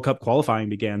the World Cup qualifying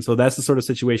began. So that's the sort of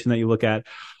situation that you look at.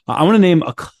 I want to name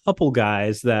a couple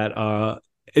guys that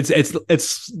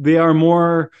they are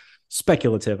more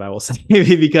speculative, I will say,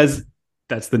 because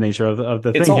that's the nature of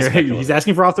the thing here. He's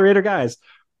asking for off the radar guys.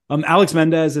 Alex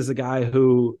Mendez is a guy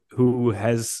who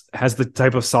has the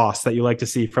type of sauce that you like to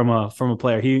see from a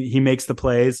player. He makes the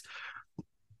plays.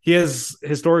 He has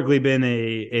historically been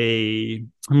a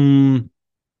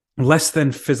less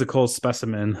than physical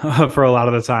specimen for a lot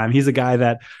of the time. He's a guy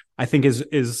that I think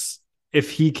is if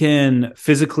he can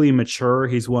physically mature,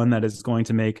 he's one that is going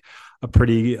to make a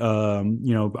pretty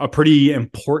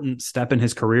important step in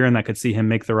his career, and that could see him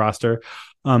make the roster.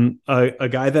 A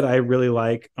guy that I really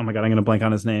like, oh my God, I'm going to blank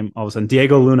on his name all of a sudden,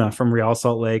 Diego Luna from Real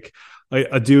Salt Lake,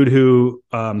 a dude who,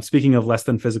 speaking of less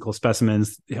than physical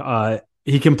specimens,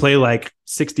 he can play like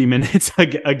 60 minutes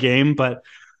a game, but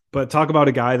talk about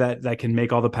a guy that can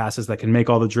make all the passes, that can make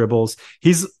all the dribbles.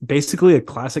 He's basically a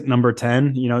classic number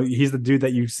 10. He's the dude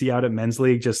that you see out at men's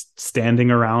league just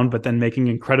standing around, but then making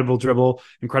incredible dribble,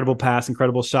 incredible pass,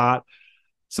 incredible shot.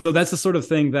 So that's the sort of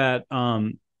thing that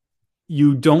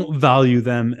you don't value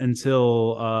them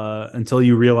until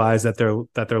you realize that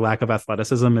their lack of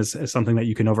athleticism is something that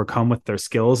you can overcome with their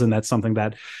skills, and that's something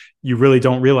that you really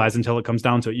don't realize until it comes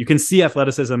down to it. You can see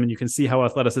athleticism, and you can see how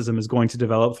athleticism is going to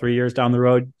develop 3 years down the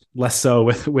road, less so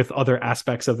with other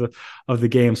aspects of the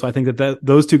game. So I think that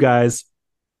those two guys,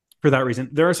 for that reason,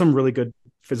 there are some really good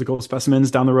physical specimens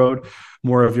down the road,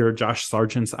 more of your Josh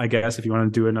Sargents, I guess, if you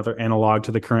want to do another analog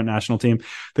to the current national team.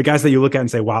 The guys that you look at and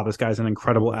say, wow, this guy's an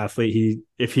incredible athlete.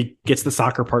 If he gets the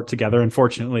soccer part together,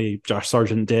 unfortunately, Josh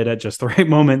Sargent did at just the right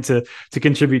moment to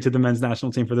contribute to the men's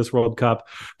national team for this World Cup.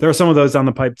 There are some of those down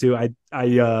the pipe too. I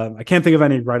can't think of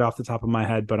any right off the top of my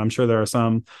head, but I'm sure there are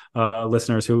some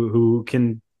listeners who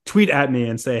can tweet at me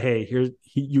and say, hey,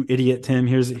 you idiot, Tim,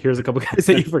 here's a couple guys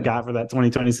that you forgot for that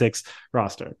 2026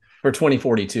 roster. For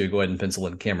 2042, go ahead and pencil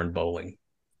in Cameron Bowling.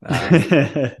 At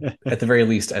the very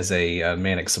least, as a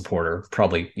Manic supporter,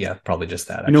 probably just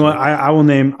that. Actually. You know what? I will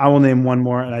name one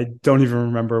more, and I don't even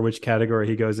remember which category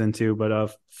he goes into,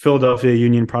 but Philadelphia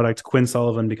Union product Quinn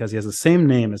Sullivan, because he has the same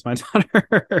name as my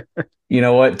daughter. You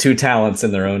know what? Two talents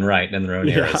in their own right and in their own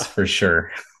eras, for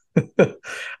sure.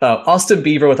 Austin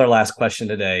Beaver with our last question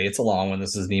today. It's a long one.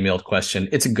 This is an emailed question.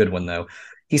 It's a good one, though.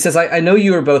 He says, I know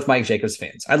you are both Mike Jacobs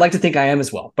fans. I'd like to think I am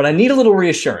as well, but I need a little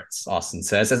reassurance, Austin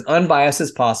says. As unbiased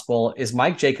as possible, is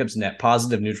Mike Jacobs net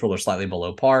positive, neutral, or slightly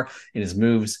below par in his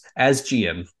moves as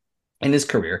GM in his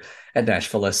career at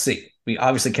Nashville SC? We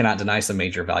obviously cannot deny some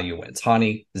major value wins.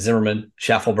 Hani, Zimmerman,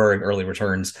 Schaffelberg, early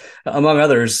returns, among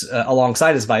others,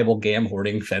 alongside his Bible gam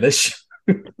hoarding fetish.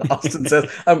 Austin says,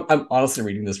 I'm honestly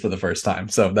reading this for the first time,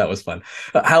 so that was fun.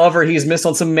 However, he's missed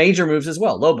on some major moves as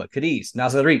well. Loba, Cadiz,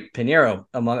 Nazarit, Pinheiro,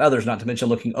 among others, not to mention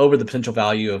looking over the potential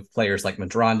value of players like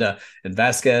Madronda and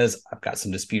Vasquez. I've got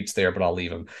some disputes there, but I'll leave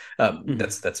them.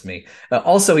 That's me.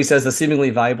 Also, he says the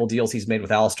seemingly valuable deals he's made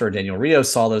with Alistair and Daniel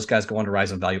Rios saw those guys go on to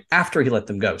rise in value after he let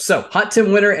them go. So, Hot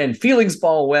Tim Winter and Feelings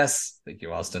Ball Wes, thank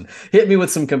you, Austin, hit me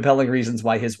with some compelling reasons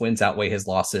why his wins outweigh his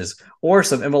losses, or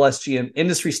some MLS GM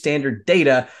industry standard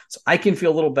data, so I can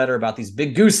feel a little better about these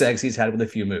big goose eggs he's had with a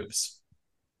few moves.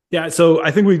 Yeah, so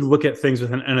I think we look at things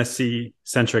with an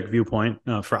NSC-centric viewpoint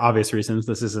for obvious reasons.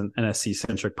 This is an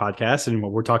NSC-centric podcast, and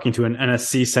we're talking to an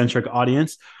NSC-centric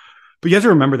audience. But you have to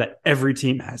remember that every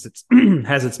team has its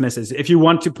has its misses. If you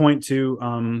want to point to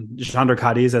Jandro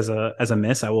Cadiz as a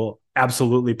miss, I will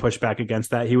absolutely push back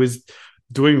against that. He was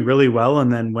doing really well and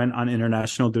then went on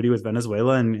international duty with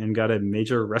Venezuela and got a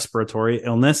major respiratory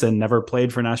illness and never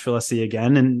played for Nashville SC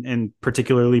again in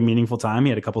particularly meaningful time. He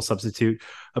had a couple substitute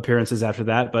appearances after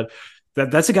that, but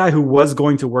that's a guy who was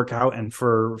going to work out, and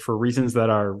for reasons that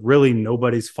are really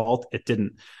nobody's fault, it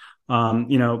didn't.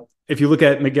 If you look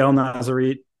at Miguel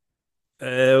Nazarit,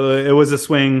 it was a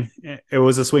swing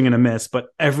and a miss, but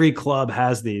every club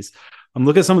has these.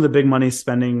 Look at some of the big money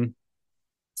spending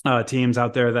teams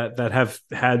out there that have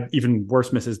had even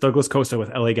worse misses. Douglas Costa with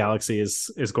LA Galaxy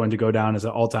is going to go down as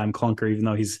an all-time clunker, even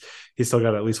though he's still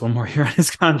got at least one more year on his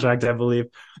contract, I believe.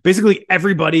 Basically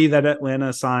everybody that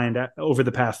Atlanta signed over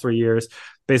the past 3 years,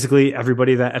 basically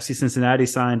everybody that FC Cincinnati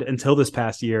signed until this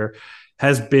past year,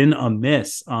 has been a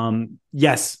miss.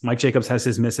 Yes, Mike Jacobs has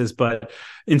his misses, but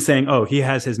in saying, oh, he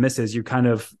has his misses, you kind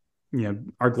of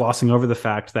are glossing over the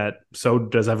fact that so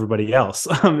does everybody else.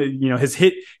 His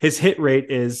hit rate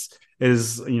is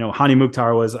Hani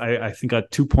Mukhtar was I think a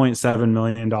 $2.7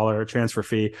 million transfer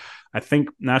fee. I think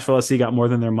Nashville SC got more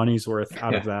than their money's worth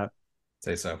out of that.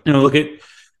 Say so. Look at,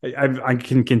 I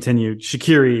can continue.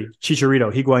 Shaqiri,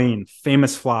 Chicharito, Higuain,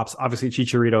 famous flops. Obviously,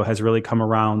 Chicharito has really come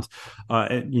around,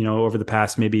 over the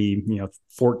past maybe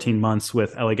 14 months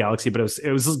with LA Galaxy, but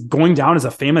it was going down as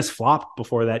a famous flop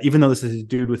before that. Even though this is a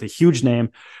dude with a huge name,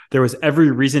 there was every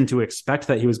reason to expect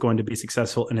that he was going to be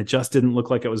successful, and it just didn't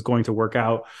look like it was going to work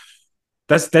out.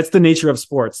 that's the nature of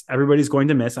sports. Everybody's going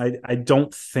to miss. I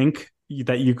don't think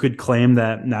that you could claim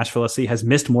that Nashville SC has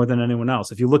missed more than anyone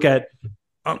else. If you look at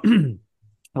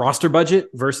roster budget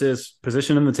versus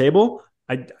position in the table,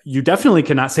 you definitely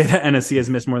cannot say that NSC has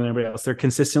missed more than anybody else. They're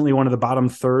consistently one of the bottom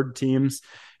third teams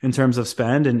in terms of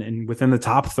spend and within the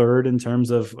top third in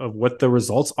terms of what the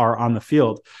results are on the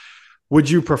field. Would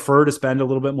you prefer to spend a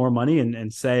little bit more money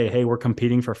and say, hey, we're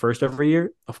competing for first every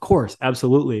year? Of course,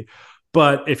 absolutely.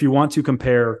 But if you want to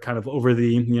compare kind of over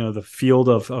the field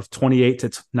of 28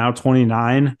 to now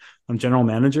 29 general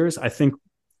managers, I think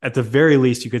at the very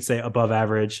least, you could say above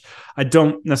average. I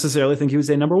don't necessarily think he would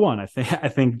say number one. I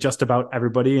think just about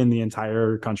everybody in the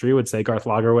entire country would say Garth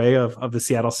Lagerwey of the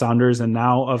Seattle Sounders and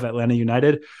now of Atlanta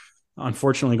United.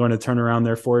 Unfortunately, going to turn around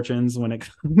their fortunes when it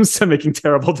comes to making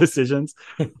terrible decisions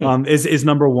is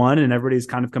number one, and everybody's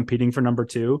kind of competing for number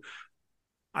two.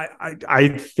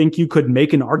 I think you could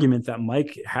make an argument that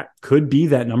Mike could be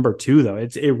that number two, though.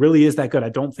 It really is that good. I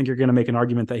don't think you're going to make an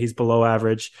argument that he's below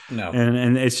average. No,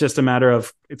 and it's just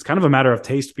it's kind of a matter of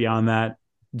taste beyond that.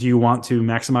 Do you want to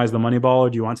maximize the money ball, or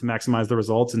do you want to maximize the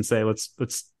results and say let's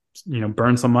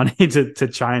burn some money to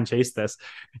try and chase this?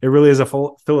 It really is a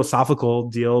full philosophical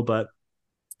deal, but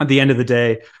at the end of the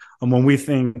day, when we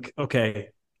think, okay,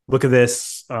 look at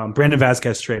this Brandon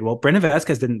Vasquez trade. Well, Brandon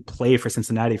Vasquez didn't play for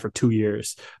Cincinnati for 2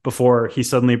 years before he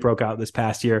suddenly broke out this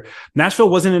past year. Nashville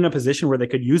wasn't in a position where they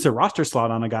could use a roster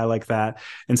slot on a guy like that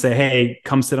and say, hey,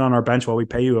 come sit on our bench while we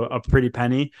pay you a pretty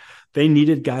penny. They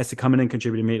needed guys to come in and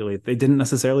contribute immediately. They didn't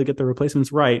necessarily get the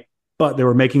replacements right, but they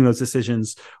were making those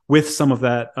decisions with some of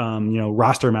that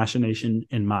roster machination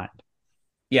in mind.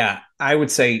 Yeah, I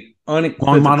would say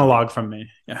long monologue from me.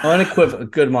 Yeah. Unequivocal,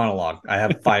 good monologue. I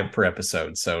have 5 per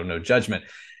episode, so no judgment.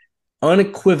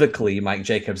 Unequivocally, Mike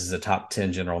Jacobs is a top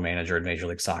 10 general manager in Major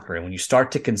League Soccer. And when you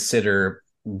start to consider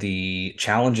the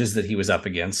challenges that he was up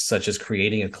against, such as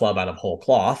creating a club out of whole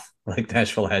cloth, like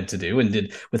Nashville had to do and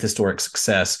did with historic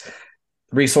success,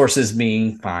 resources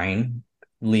being fine,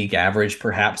 league average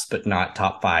perhaps, but not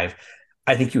top 5.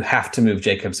 I think you have to move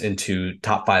Jacobs into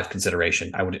top 5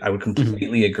 consideration. I would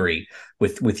completely agree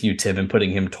with you, Tim, in putting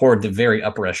him toward the very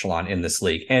upper echelon in this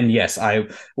league. And yes,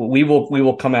 we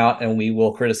will come out and we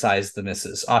will criticize the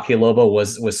misses. Aki Lobo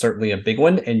was certainly a big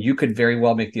one, and you could very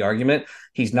well make the argument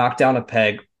he's knocked down a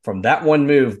peg from that one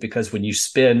move, because when you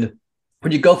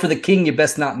go for the king, you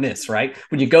best not miss, right?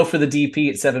 When you go for the DP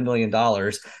at $7 million,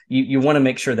 you want to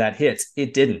make sure that hits.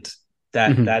 It didn't.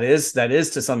 That is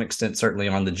to some extent certainly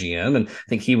on the GM, and I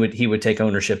think he would take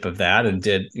ownership of that and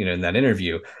did in that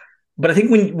interview. But I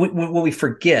think what we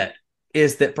forget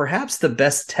is that perhaps the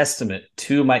best testament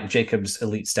to Mike Jacobs'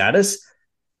 elite status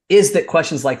is that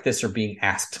questions like this are being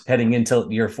asked heading into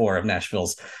year 4 of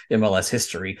Nashville's MLS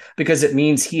history, because it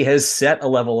means he has set a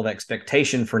level of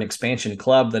expectation for an expansion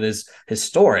club that is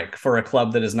historic for a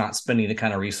club that is not spending the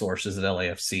kind of resources that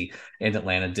LAFC and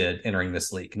Atlanta did entering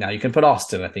this league. Now you can put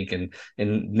Austin, I think, in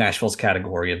Nashville's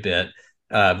category a bit,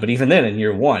 but even then in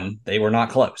year 1, they were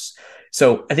not close.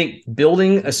 So I think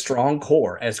building a strong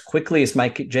core as quickly as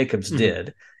Mike Jacobs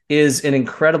did is an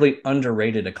incredibly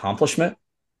underrated accomplishment.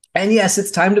 And yes,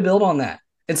 it's time to build on that.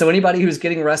 And so anybody who's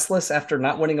getting restless after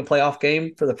not winning a playoff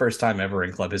game for the first time ever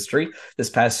in club history this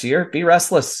past year, be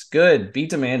restless. Good. Be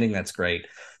demanding. That's great.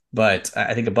 But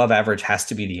I think above average has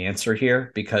to be the answer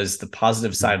here, because the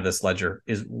positive side of this ledger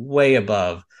is way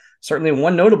above certainly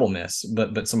one notable miss,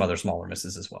 but some other smaller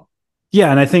misses as well.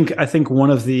 Yeah. And I think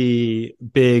one of the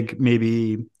big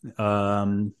maybe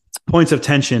points of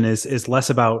tension is less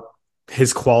about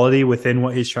his quality within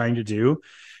what he's trying to do,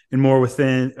 and more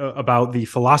within about the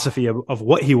philosophy of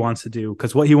what he wants to do.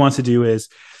 Because what he wants to do is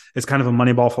kind of a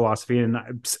Moneyball philosophy. And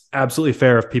it's absolutely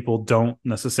fair if people don't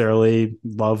necessarily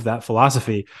love that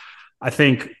philosophy. I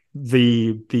think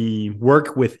the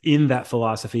work within that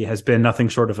philosophy has been nothing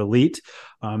short of elite.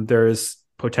 There's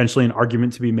potentially an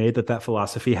argument to be made that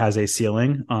philosophy has a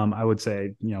ceiling. I would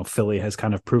say, Philly has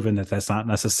kind of proven that that's not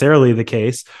necessarily the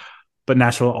case, but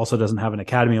Nashville also doesn't have an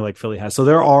academy like Philly has. So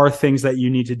there are things that you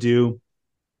need to do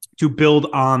to build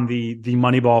on the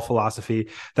Moneyball philosophy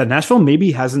that Nashville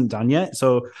maybe hasn't done yet.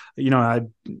 So,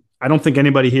 I don't think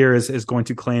anybody here is going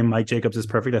to claim Mike Jacobs is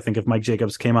perfect. I think if Mike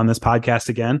Jacobs came on this podcast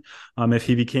again, if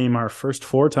he became our first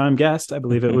 4-time guest, I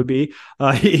believe it would be,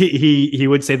 he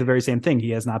would say the very same thing.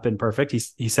 He has not been perfect.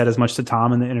 He said as much to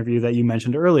Tom in the interview that you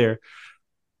mentioned earlier.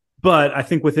 But I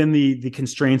think within the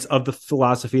constraints of the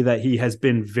philosophy that he has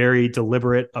been very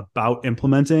deliberate about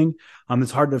implementing,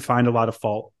 it's hard to find a lot of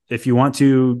fault. If you want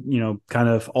to, kind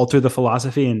of alter the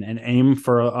philosophy and aim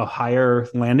for a higher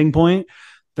landing point,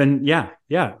 then yeah,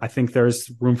 I think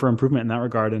there's room for improvement in that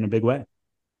regard in a big way.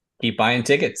 Keep buying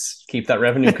tickets. Keep that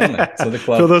revenue coming. So the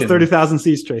club fill those 30,000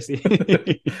 seats, Tracy.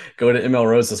 go to ML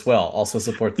Rose as well. Also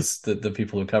support the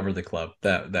people who cover the club.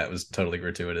 That was totally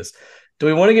gratuitous. Do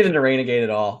we want to get into Renegade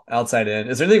at all? Outside in?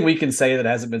 Is there anything we can say that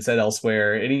hasn't been said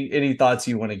elsewhere? Any thoughts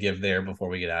you want to give there before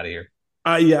we get out of here?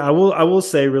 Yeah, I will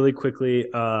say really quickly,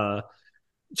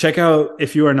 check out,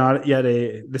 if you are not yet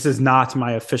this is not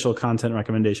my official content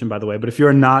recommendation, by the way, but if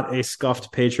you're not a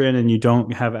Scuffed patron and you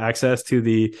don't have access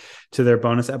to their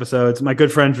bonus episodes, my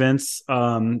good friend Vince,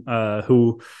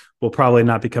 who will probably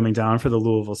not be coming down for the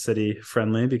Louisville City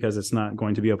friendly because it's not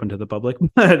going to be open to the public,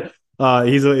 but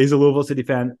he's a Louisville City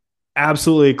fan,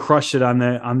 absolutely crushed it on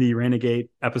the Renegade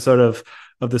episode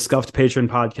of the Scuffed Patron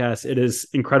podcast. It is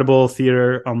incredible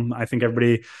theater. I think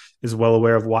everybody is well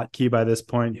aware of Watke by this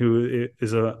point, who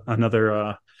is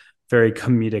another very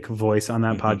comedic voice on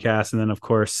that podcast. And then, of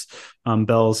course,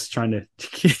 Bell's trying to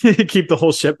keep the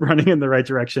whole ship running in the right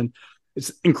direction.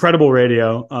 It's incredible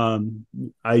radio.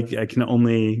 I can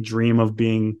only dream of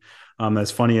being as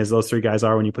funny as those three guys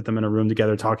are when you put them in a room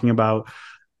together talking about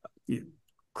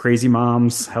crazy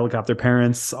moms, helicopter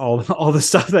parents, all the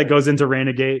stuff that goes into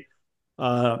Renegade.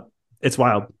 It's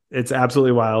wild. It's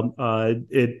absolutely wild.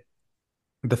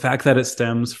 The fact that it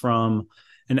stems from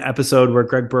an episode where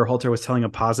Greg Berhalter was telling a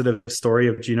positive story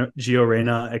of Gio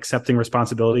Reyna accepting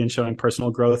responsibility and showing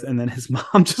personal growth, and then his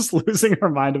mom just losing her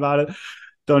mind about it.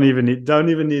 Don't even need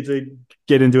to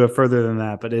get into it further than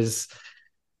that. But it's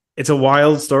a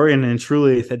wild story, and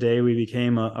truly the day we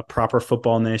became a proper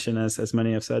football nation, as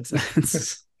many have said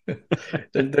since.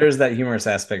 There's that humorous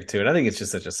aspect to it. I think it's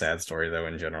just such a sad story, though,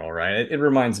 in general, right? It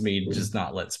reminds me to just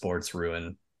not let sports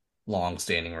ruin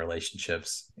long-standing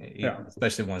relationships,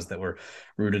 especially ones that were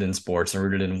rooted in sports and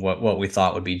rooted in what we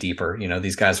thought would be deeper.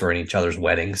 These guys were in each other's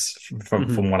weddings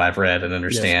from what I've read and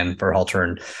understand. Yes.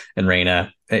 Berhalter and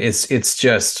Reyna. It's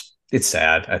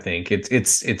sad. I think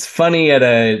it's funny at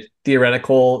a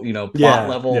theoretical, plot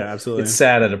level. Yeah, absolutely. It's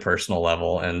sad at a personal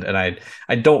level. And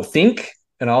I don't think,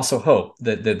 and I also hope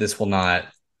that this will not,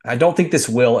 I don't think this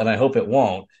will, and I hope it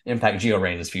won't impact Gio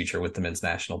Reyna's future with the men's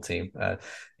national team.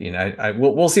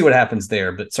 We'll see what happens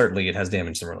there, but certainly it has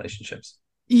damaged some relationships.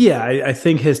 Yeah, I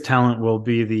think his talent will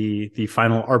be the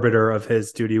final arbiter of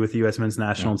his duty with the U.S. men's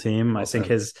national team. I think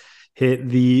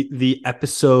the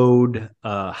episode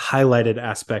highlighted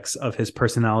aspects of his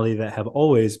personality that have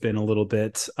always been a little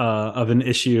bit of an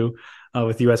issue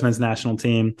with the U.S. men's national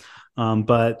team.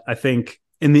 But I think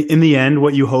in the end,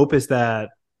 what you hope is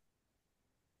that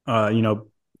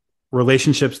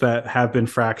relationships that have been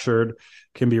fractured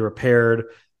can be repaired,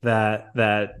 that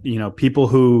people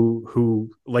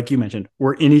who like you mentioned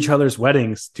were in each other's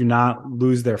weddings do not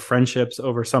lose their friendships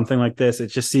over something like this. It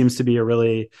just seems to be a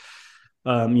really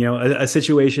a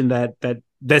situation that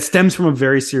stems from a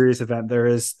very serious event. There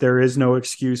is no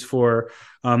excuse for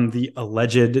the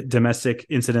alleged domestic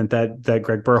incident that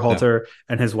Greg Berhalter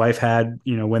and his wife had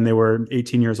when they were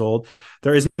 18 years old.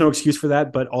 There is no excuse for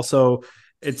that, but also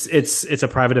it's a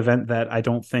private event that I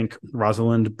don't think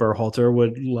Rosalind Berhalter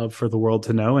would love for the world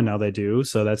to know, and now they do.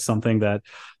 So that's something that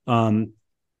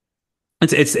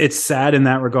it's sad in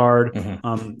that regard.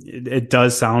 It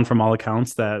does sound, from all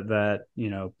accounts, that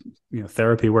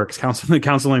therapy works,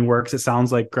 counseling works. It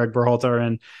sounds like Greg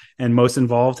Berhalter and most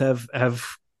involved have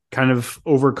kind of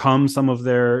overcome some of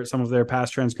their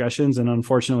past transgressions, and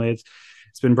unfortunately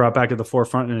it's been brought back to the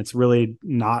forefront, and it's really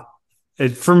not.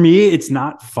 For me, it's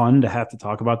not fun to have to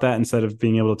talk about that instead of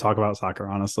being able to talk about soccer,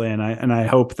 honestly. And I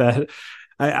hope that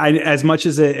I as much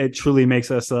as it truly makes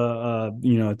us a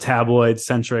tabloid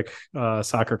centric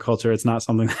soccer culture, it's not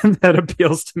something that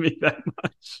appeals to me that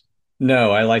much.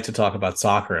 No, I like to talk about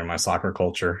soccer and my soccer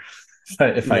culture,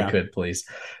 if I could, please.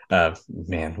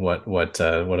 Man, what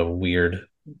a weird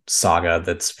saga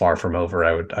that's far from over.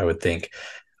 I would think.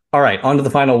 All right, on to the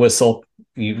final whistle.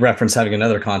 You referenced having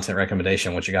another content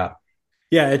recommendation. What you got?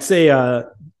 Yeah, it's a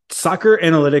Soccer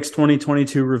Analytics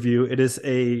 2022 review. It's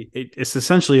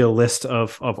essentially a list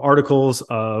of articles,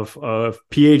 of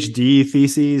PhD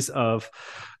theses, of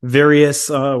various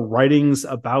writings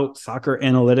about soccer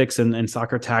analytics and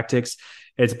soccer tactics.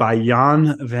 It's by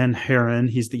Jan van Haren.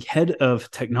 He's the head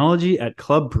of technology at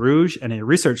Club Brugge and a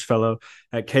research fellow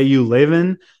at KU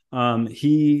Leuven.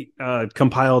 He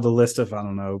compiled a list of, I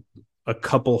don't know, a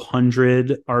couple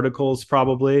hundred articles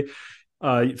probably.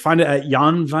 Find it at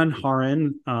Jan van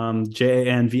Haren, JANVANHAA,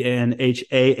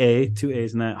 2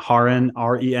 A's in that, Haren,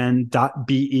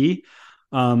 REN.BE.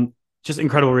 Just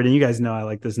incredible reading. You guys know I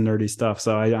like this nerdy stuff.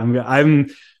 So I'm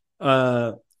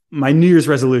my New Year's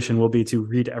resolution will be to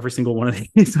read every single one of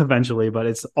these eventually, but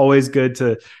it's always good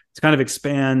to kind of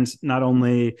expand not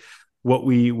only what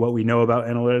we know about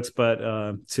analytics, but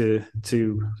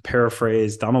to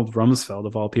paraphrase Donald Rumsfeld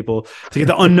of all people, to get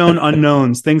the unknown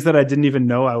unknowns, things that I didn't even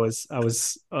know I was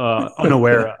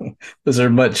unaware of. Those are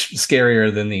much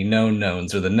scarier than the known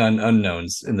knowns or the none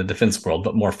unknowns in the defense world,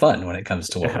 but more fun when it comes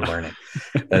to what we're learning.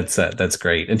 That's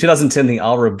great. In 2010, the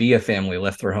Al Rabia family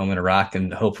left their home in Iraq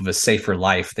in hope of a safer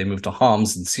life. They moved to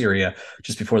Homs in Syria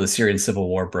just before the Syrian civil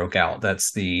war broke out.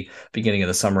 That's the beginning of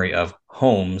the summary of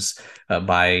Homs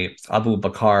by Abu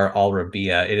Bakr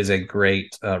al-Rabia. It is a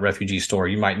great refugee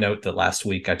story. You might note that last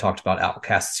week I talked about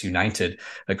Outcasts United,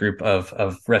 a group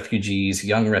of refugees,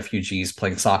 young refugees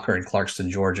playing soccer in Clarkston,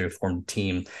 Georgia, formed a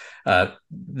team.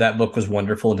 That book was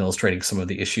wonderful in illustrating some of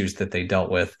the issues that they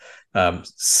dealt with.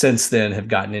 Since then, have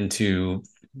gotten into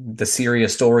the Syria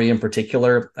story in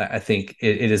particular. I think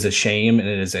it is a shame, and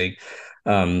it is a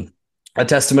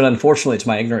testament, unfortunately, to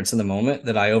my ignorance in the moment,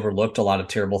 that I overlooked a lot of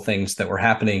terrible things that were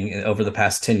happening over the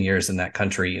past 10 years in that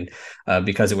country, and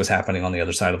because it was happening on the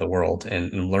other side of the world,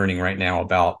 and learning right now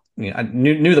about, I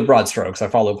knew the broad strokes. I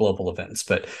follow global events,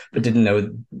 but didn't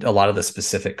know a lot of the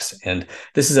specifics. And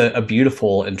this is a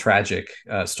beautiful and tragic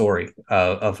story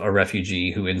of a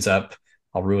refugee who ends up,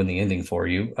 I'll ruin the ending for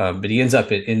you, but he ends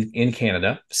up in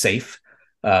Canada, safe.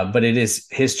 But it is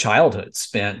his childhood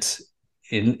spent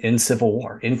in civil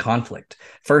war, in conflict,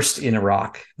 first in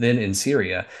Iraq, then in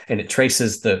Syria. And it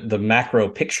traces the macro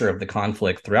picture of the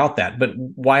conflict throughout that. But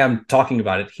why I'm talking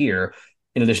about it here,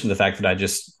 in addition to the fact that I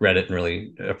just read it and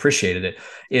really appreciated it,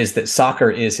 is that soccer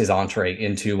is his entree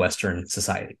into Western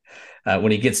society.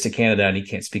 When he gets to Canada and he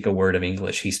can't speak a word of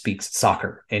English, he speaks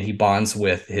soccer, and he bonds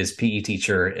with his PE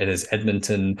teacher at his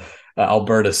Edmonton,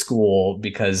 Alberta school,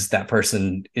 because that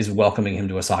person is welcoming him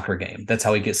to a soccer game. That's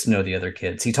how he gets to know the other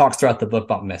kids. He talks throughout the book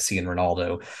about Messi and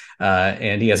Ronaldo,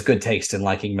 and he has good taste in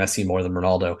liking Messi more than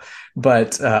Ronaldo.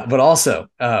 But also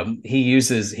he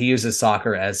uses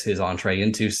soccer as his entree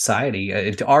into society,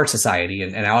 into our society,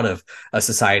 and out of a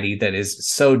society that is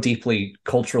so deeply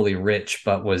culturally rich,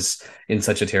 but was in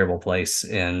such a terrible place.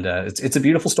 And it's a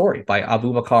beautiful story by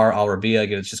Abu Bakr al-Rabia.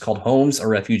 Again, it's just called Homs, a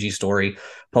Refugee Story,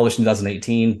 published in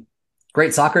 2018.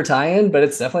 Great soccer tie-in, but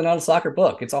it's definitely not a soccer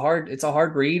book. It's a hard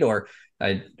read, or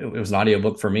it was an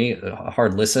audiobook for me, a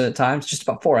hard listen at times, just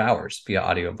about 4 hours via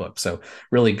audiobook. So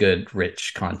really good,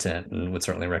 rich content, and would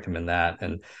certainly recommend that.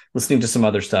 And listening to some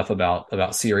other stuff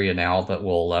about Syria now, but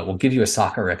we'll give you a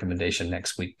soccer recommendation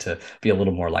next week to be a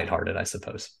little more lighthearted, I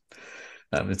suppose.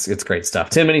 It's great stuff.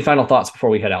 Tim, any final thoughts before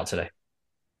we head out today?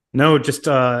 No, just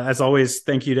as always,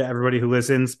 thank you to everybody who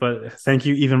listens, but thank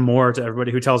you even more to everybody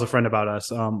who tells a friend about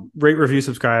us. Rate, review,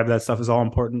 subscribe. That stuff is all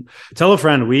important. Tell a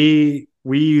friend. We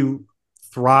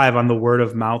thrive on the word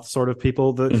of mouth sort of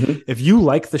people. If you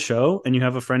like the show and you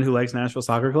have a friend who likes Nashville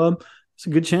Soccer Club, it's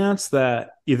a good chance that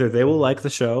either they will like the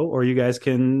show or you guys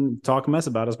can talk mess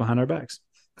about us behind our backs.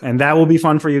 And that will be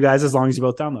fun for you guys as long as you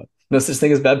both download. No such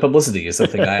thing as bad publicity is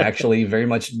something I actually very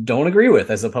much don't agree with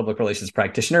as a public relations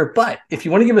practitioner. But if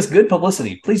you want to give us good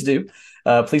publicity, please do.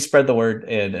 Please spread the word,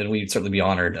 and we'd certainly be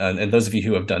honored. And those of you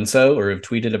who have done so or have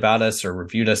tweeted about us or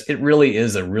reviewed us, it really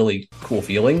is a really cool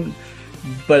feeling.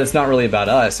 But it's not really about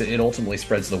us. It ultimately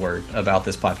spreads the word about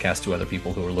this podcast to other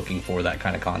people who are looking for that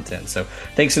kind of content. So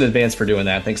thanks in advance for doing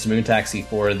that. Thanks to Moon Taxi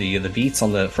for the beats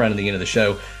on the front and the end of the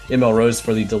show. ML Rose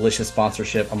for the delicious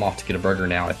sponsorship. I'm off to get a burger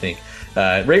now, I think.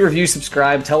 Rate, review,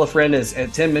 subscribe, tell a friend. As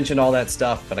Tim mentioned all that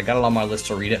stuff, but I got it on my list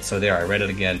to read it. So there, I read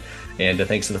it again. And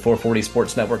thanks to the 440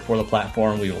 Sports Network for the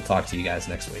platform. We will talk to you guys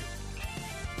next week.